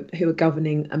people who are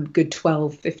governing a good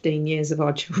 12, 15 years of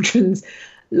our children's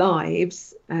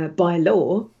lives by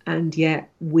law. And yet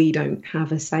we don't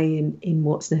have a say in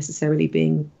what's necessarily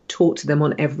being taught to them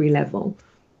on every level.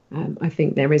 I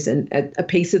think there is a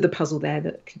piece of the puzzle there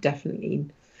that could definitely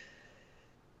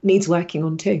needs working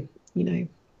on too.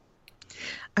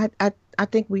 I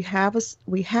think we have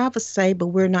a say, but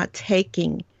we're not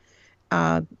taking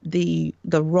the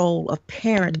role of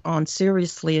parent on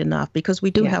seriously enough, because we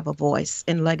do have a voice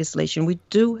in legislation. We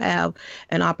do have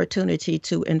an opportunity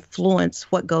to influence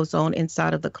what goes on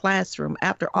inside of the classroom.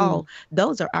 After all,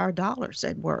 those are our dollars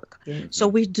at work. So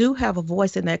we do have a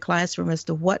voice in that classroom as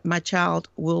to what my child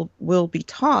will be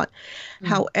taught.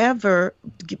 However,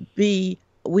 we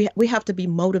have to be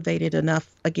motivated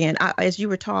enough. Again, as you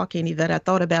were talking, Yvette, I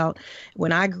thought about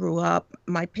when I grew up,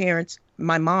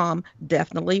 my mom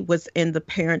definitely was in the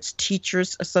Parents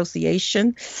Teachers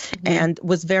Association and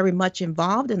was very much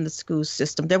involved in the school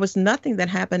system. There was nothing that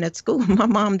happened at school my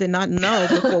mom did not know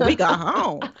before we got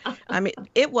home. I mean,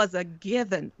 it was a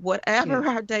given. Whatever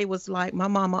our day was like, my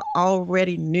mama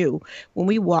already knew when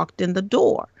we walked in the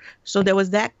door. So there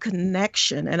was that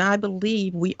connection. And I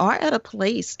believe we are at a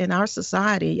place in our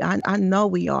society, I know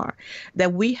we are,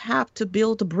 that we have to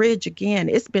build a bridge again.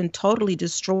 It's been totally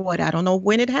destroyed. I don't know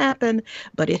when it happened,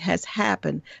 but it has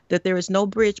happened, that there is no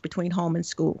bridge between home and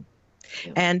school.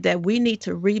 And that we need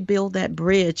to rebuild that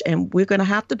bridge. And we're going to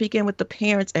have to begin with the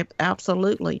parents,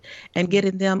 absolutely, and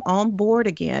getting them on board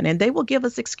again. And they will give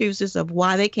us excuses of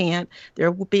why they can't.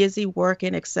 They're busy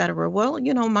working, etc. Well,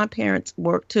 my parents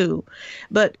work too.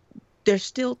 But there's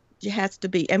still has to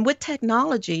be. And with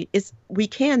technology, we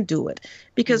can do it,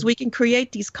 because we can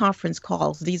create these conference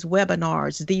calls, these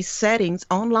webinars, these settings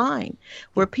online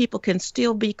where people can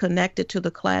still be connected to the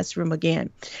classroom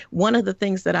again. One of the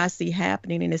things that I see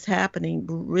happening, and is happening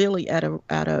really at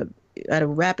a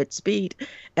rapid speed,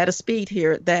 at a speed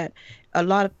here, that a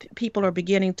lot of people are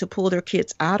beginning to pull their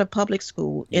kids out of public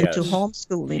school into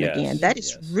homeschooling again. That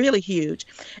is really huge.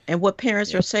 And what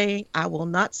parents are saying, I will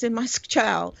not send my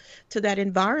child to that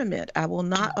environment. I will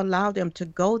not allow them to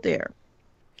go there.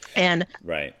 And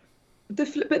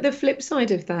But the flip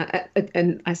side of that,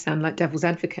 and I sound like devil's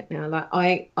advocate now,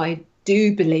 like I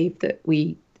do believe that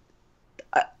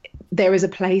there is a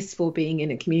place for being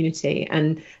in a community,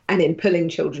 and in pulling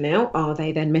children out. Are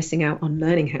they then missing out on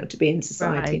learning how to be in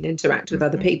society and interact with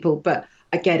other people? But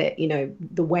I get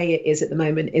it, the way it is at the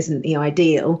moment isn't the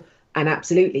ideal. And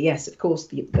absolutely, yes, of course,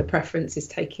 the preference is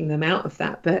taking them out of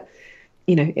that. But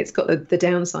it's got the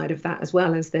downside of that as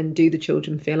well, as then, do the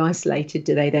children feel isolated?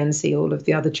 Do they then see all of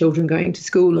the other children going to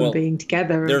school and being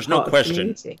together? There's no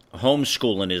question.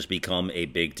 Homeschooling has become a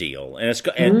big deal. And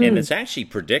it's actually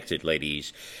predicted,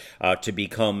 ladies, to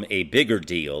become a bigger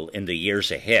deal in the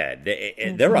years ahead.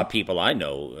 There are people I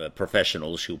know,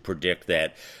 professionals, who predict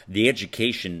that the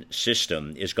education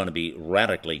system is going to be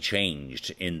radically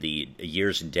changed in the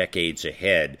years and decades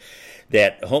ahead,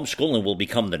 that homeschooling will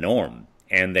become the norm.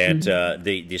 And that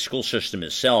the school system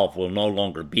itself will no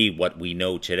longer be what we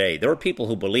know today. There are people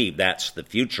who believe that's the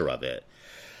future of it.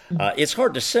 It's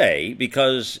hard to say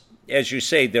because, as you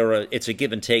say, it's a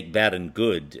give and take, bad and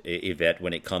good, Yvette,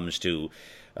 when it comes to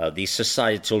the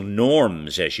societal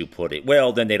norms, as you put it.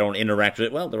 Well, then they don't interact with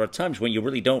it. Well, there are times when you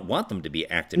really don't want them to be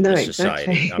active with society.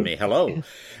 Exactly. I mean, hello. Yeah.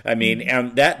 I mean,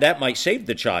 and that might save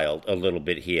the child a little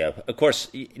bit here. Of course,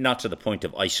 not to the point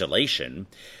of isolation.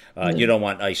 You don't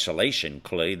want isolation,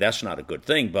 clearly. That's not a good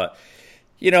thing. But,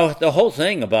 the whole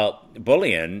thing about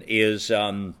bullying is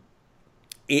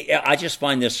I just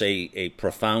find this a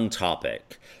profound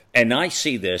topic. And I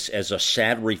see this as a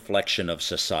sad reflection of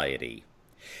society.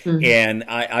 And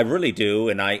I really do,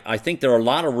 and I think there are a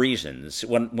lot of reasons.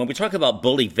 When we talk about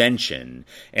Bullyvention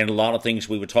and a lot of things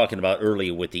we were talking about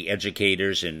earlier with the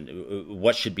educators and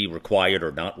what should be required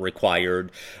or not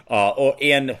required,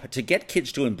 and to get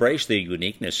kids to embrace their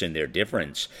uniqueness and their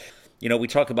difference. We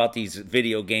talk about these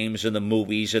video games and the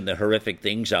movies and the horrific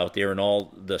things out there and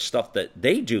all the stuff that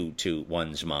they do to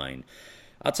one's mind.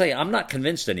 I'll tell you, I'm not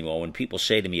convinced anymore when people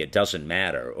say to me it doesn't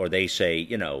matter, or they say,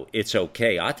 it's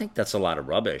okay. I think that's a lot of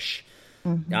rubbish.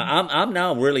 I'm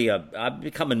now really I'm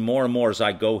becoming more and more as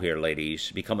I go here,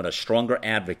 ladies, becoming a stronger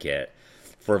advocate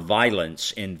for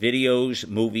violence in videos,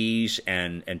 movies,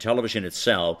 and television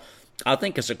itself. I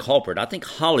think as a culprit, I think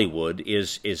Hollywood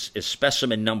is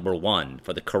specimen number one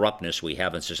for the corruptness we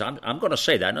have in society. I'm going to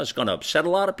say that. I know it's going to upset a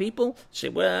lot of people. Say,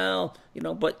 well,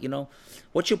 but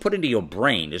what you put into your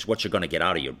brain is what you're going to get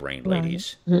out of your brain,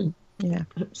 ladies. Yeah,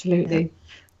 absolutely.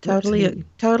 Yeah.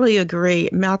 Totally agree.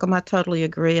 Malcolm, I totally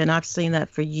agree. And I've seen that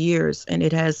for years. And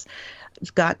it has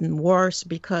gotten worse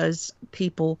because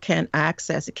people can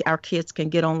access it. Our kids can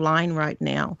get online right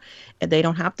now and they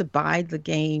don't have to buy the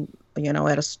game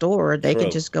at a store. They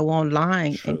can just go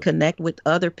online and connect with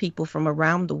other people from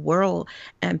around the world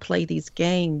and play these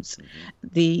games.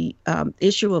 The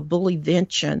issue of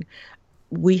Bullyvention,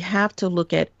 we have to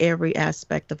look at every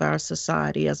aspect of our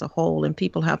society as a whole, and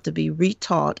people have to be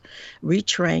retaught,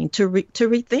 retrained to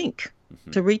rethink.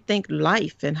 To rethink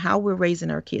life and how we're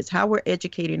raising our kids, how we're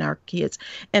educating our kids,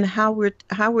 and how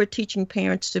we're teaching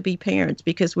parents to be parents,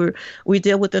 because we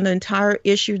deal with an entire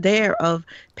issue there of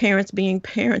parents being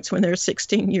parents when they're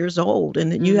 16 years old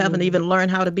and you haven't even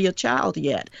learned how to be a child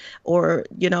yet, or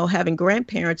having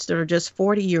grandparents that are just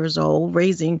 40 years old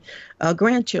raising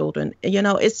grandchildren.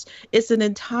 It's an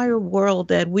entire world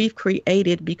that we've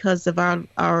created because of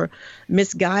our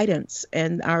misguidance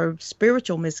and our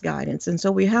spiritual misguidance, and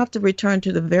so we have to return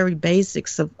to the very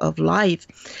basics of life.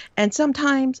 And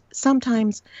sometimes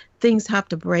things have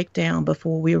to break down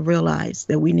before we realize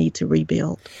that we need to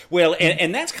rebuild. Well,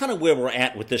 and that's kind of where we're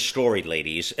at with this story,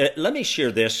 ladies. Let me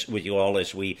share this with you all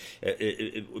as we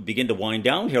begin to wind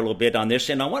down here a little bit on this.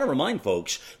 And I want to remind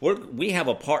folks, we have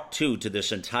a part 2 to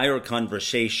this entire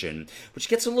conversation, which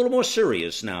gets a little more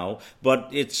serious now, but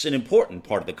it's an important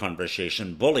part of the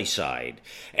conversation, bully side.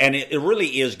 And it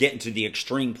really is getting to the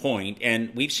extreme point.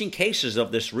 And we've seen cases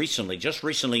of this just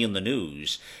recently in the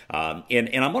news. And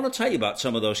I'm going to tell you about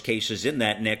some of those cases in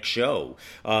that next show.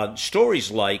 Stories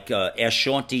like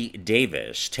Ashanti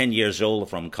Davis, 10 years old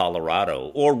from Colorado,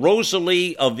 or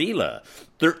Rosalie Avila,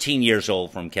 13 years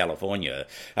old from California.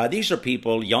 These are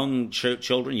people, young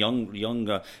children,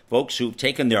 young folks who've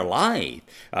taken their life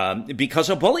because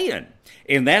of bullying.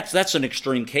 And that's an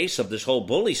extreme case of this whole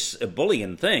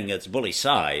bullying thing. It's bully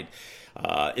side.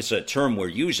 It's a term we're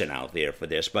using out there for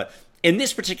this, but in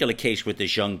this particular case with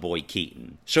this young boy,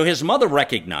 Keaton, so his mother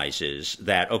recognizes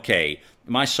that, okay,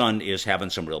 my son is having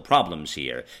some real problems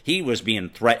here. He was being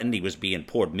threatened. He was being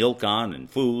poured milk on and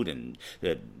food and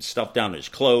stuff down his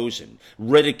clothes and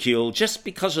ridiculed just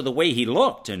because of the way he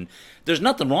looked. And there's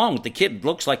nothing wrong with the kid.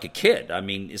 Looks like a kid. I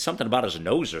mean, it's something about his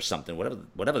nose or something,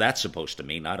 whatever that's supposed to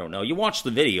mean. I don't know. You watch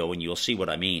the video and you'll see what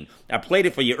I mean. I played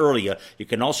it for you earlier. You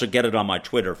can also get it on my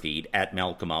Twitter feed,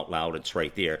 @MalcolmOutLoud. It's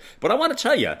right there. But I want to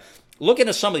tell you, looking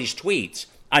at some of these tweets,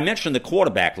 I mentioned the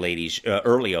quarterback ladies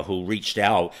earlier who reached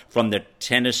out from the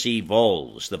Tennessee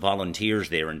Vols, the Volunteers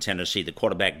there in Tennessee. The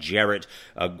quarterback, Jarrett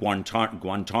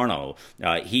Guantarno,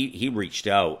 he reached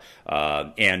out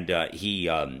and he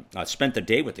spent the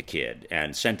day with the kid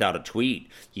and sent out a tweet.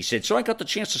 He said, "So I got the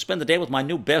chance to spend the day with my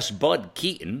new best bud,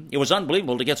 Keaton. It was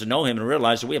unbelievable to get to know him and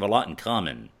realize that we have a lot in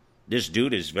common. This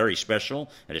dude is very special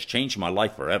and has changed my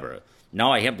life forever.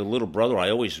 Now I have the little brother I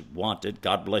always wanted.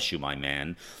 God bless you, my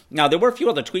man." Now, there were a few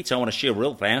other tweets I want to share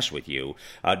real fast with you.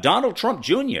 Donald Trump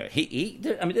Jr.,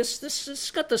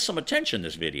 this got some attention,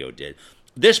 this video did.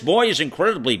 "This boy is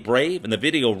incredibly brave, and the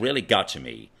video really got to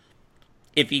me.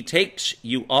 If he takes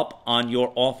you up on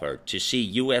your offer to see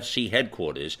UFC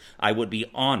headquarters, I would be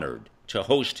honored to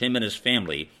host him and his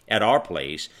family at our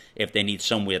place if they need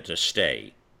somewhere to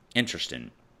stay."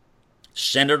 Interesting.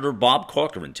 Senator Bob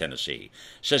Corker in Tennessee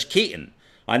says, "Keaton,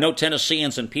 I know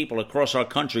Tennesseans and people across our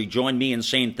country join me in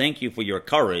saying thank you for your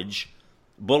courage.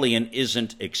 Bullying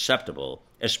isn't acceptable,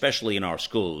 especially in our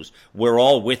schools. We're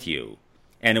all with you."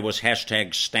 And it was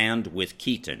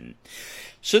 #StandWithKeaton.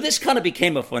 So this kind of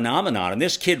became a phenomenon, and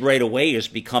this kid right away is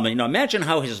becoming, imagine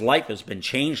how his life has been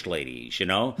changed, ladies,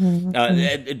 Dale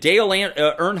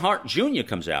Earnhardt Jr.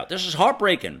 comes out. This is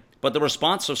heartbreaking, but the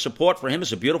response of support for him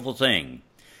is a beautiful thing.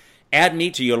 "Add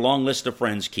me to your long list of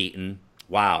friends, Keaton."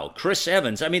 Wow. Chris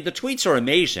Evans. I mean, the tweets are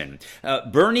amazing.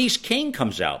 Bernice King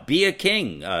comes out. Be a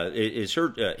King is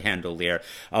her handle there.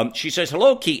 She says,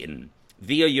 "Hello, Keaton.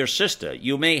 Via your sister,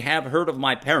 you may have heard of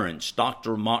my parents,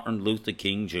 Dr. Martin Luther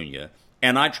King Jr.,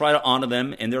 and I try to honor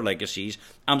them and their legacies.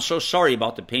 I'm so sorry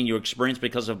about the pain you experienced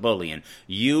because of bullying.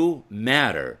 You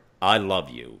matter. I love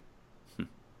you."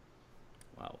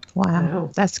 Wow,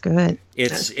 that's good.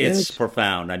 It's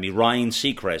profound. I mean, Ryan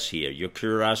Seacrest here. "Your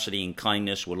curiosity and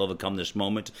kindness will overcome this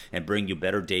moment and bring you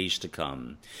better days to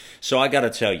come." So I got to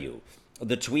tell you,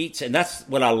 the tweets, and that's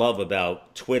what I love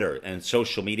about Twitter and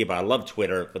social media, but I love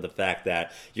Twitter for the fact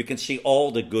that you can see all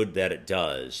the good that it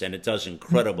does, and it does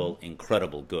incredible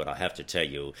good, I have to tell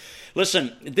you.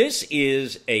 Listen, this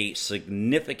is a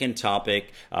significant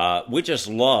topic. We just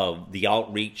love the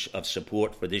outreach of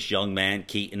support for this young man,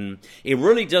 Keaton. It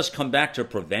really does come back to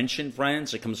prevention,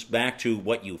 friends. It comes back to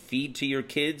what you feed to your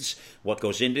kids. What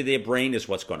goes into their brain is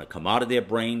what's going to come out of their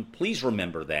brain. Please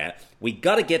remember that. We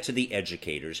got to get to the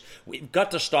educators. We've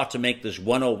got to start to make this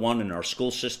 101 in our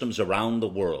school systems around the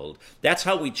world. That's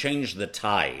how we change the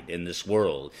tide in this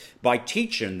world, by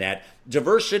teaching that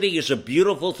diversity is a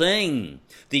beautiful thing.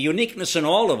 The uniqueness in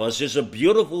all of us is a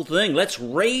beautiful thing. Let's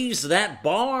raise that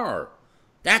bar.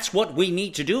 That's what we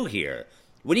need to do here.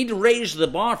 We need to raise the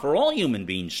bar for all human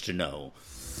beings to know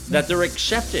that they're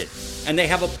accepted and they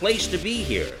have a place to be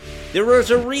here. There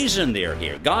is a reason they're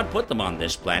here. God put them on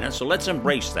this planet, so let's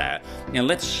embrace that and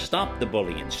let's stop the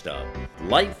bullying stuff.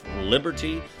 Life,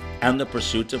 liberty, and the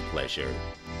pursuit of pleasure.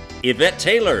 Yvette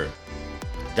Taylor,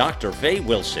 Dr. Faye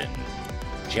Wilson,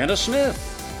 Jenna Smith.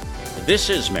 This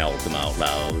is Malcolm Out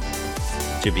Loud.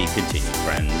 To be continued,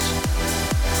 friends.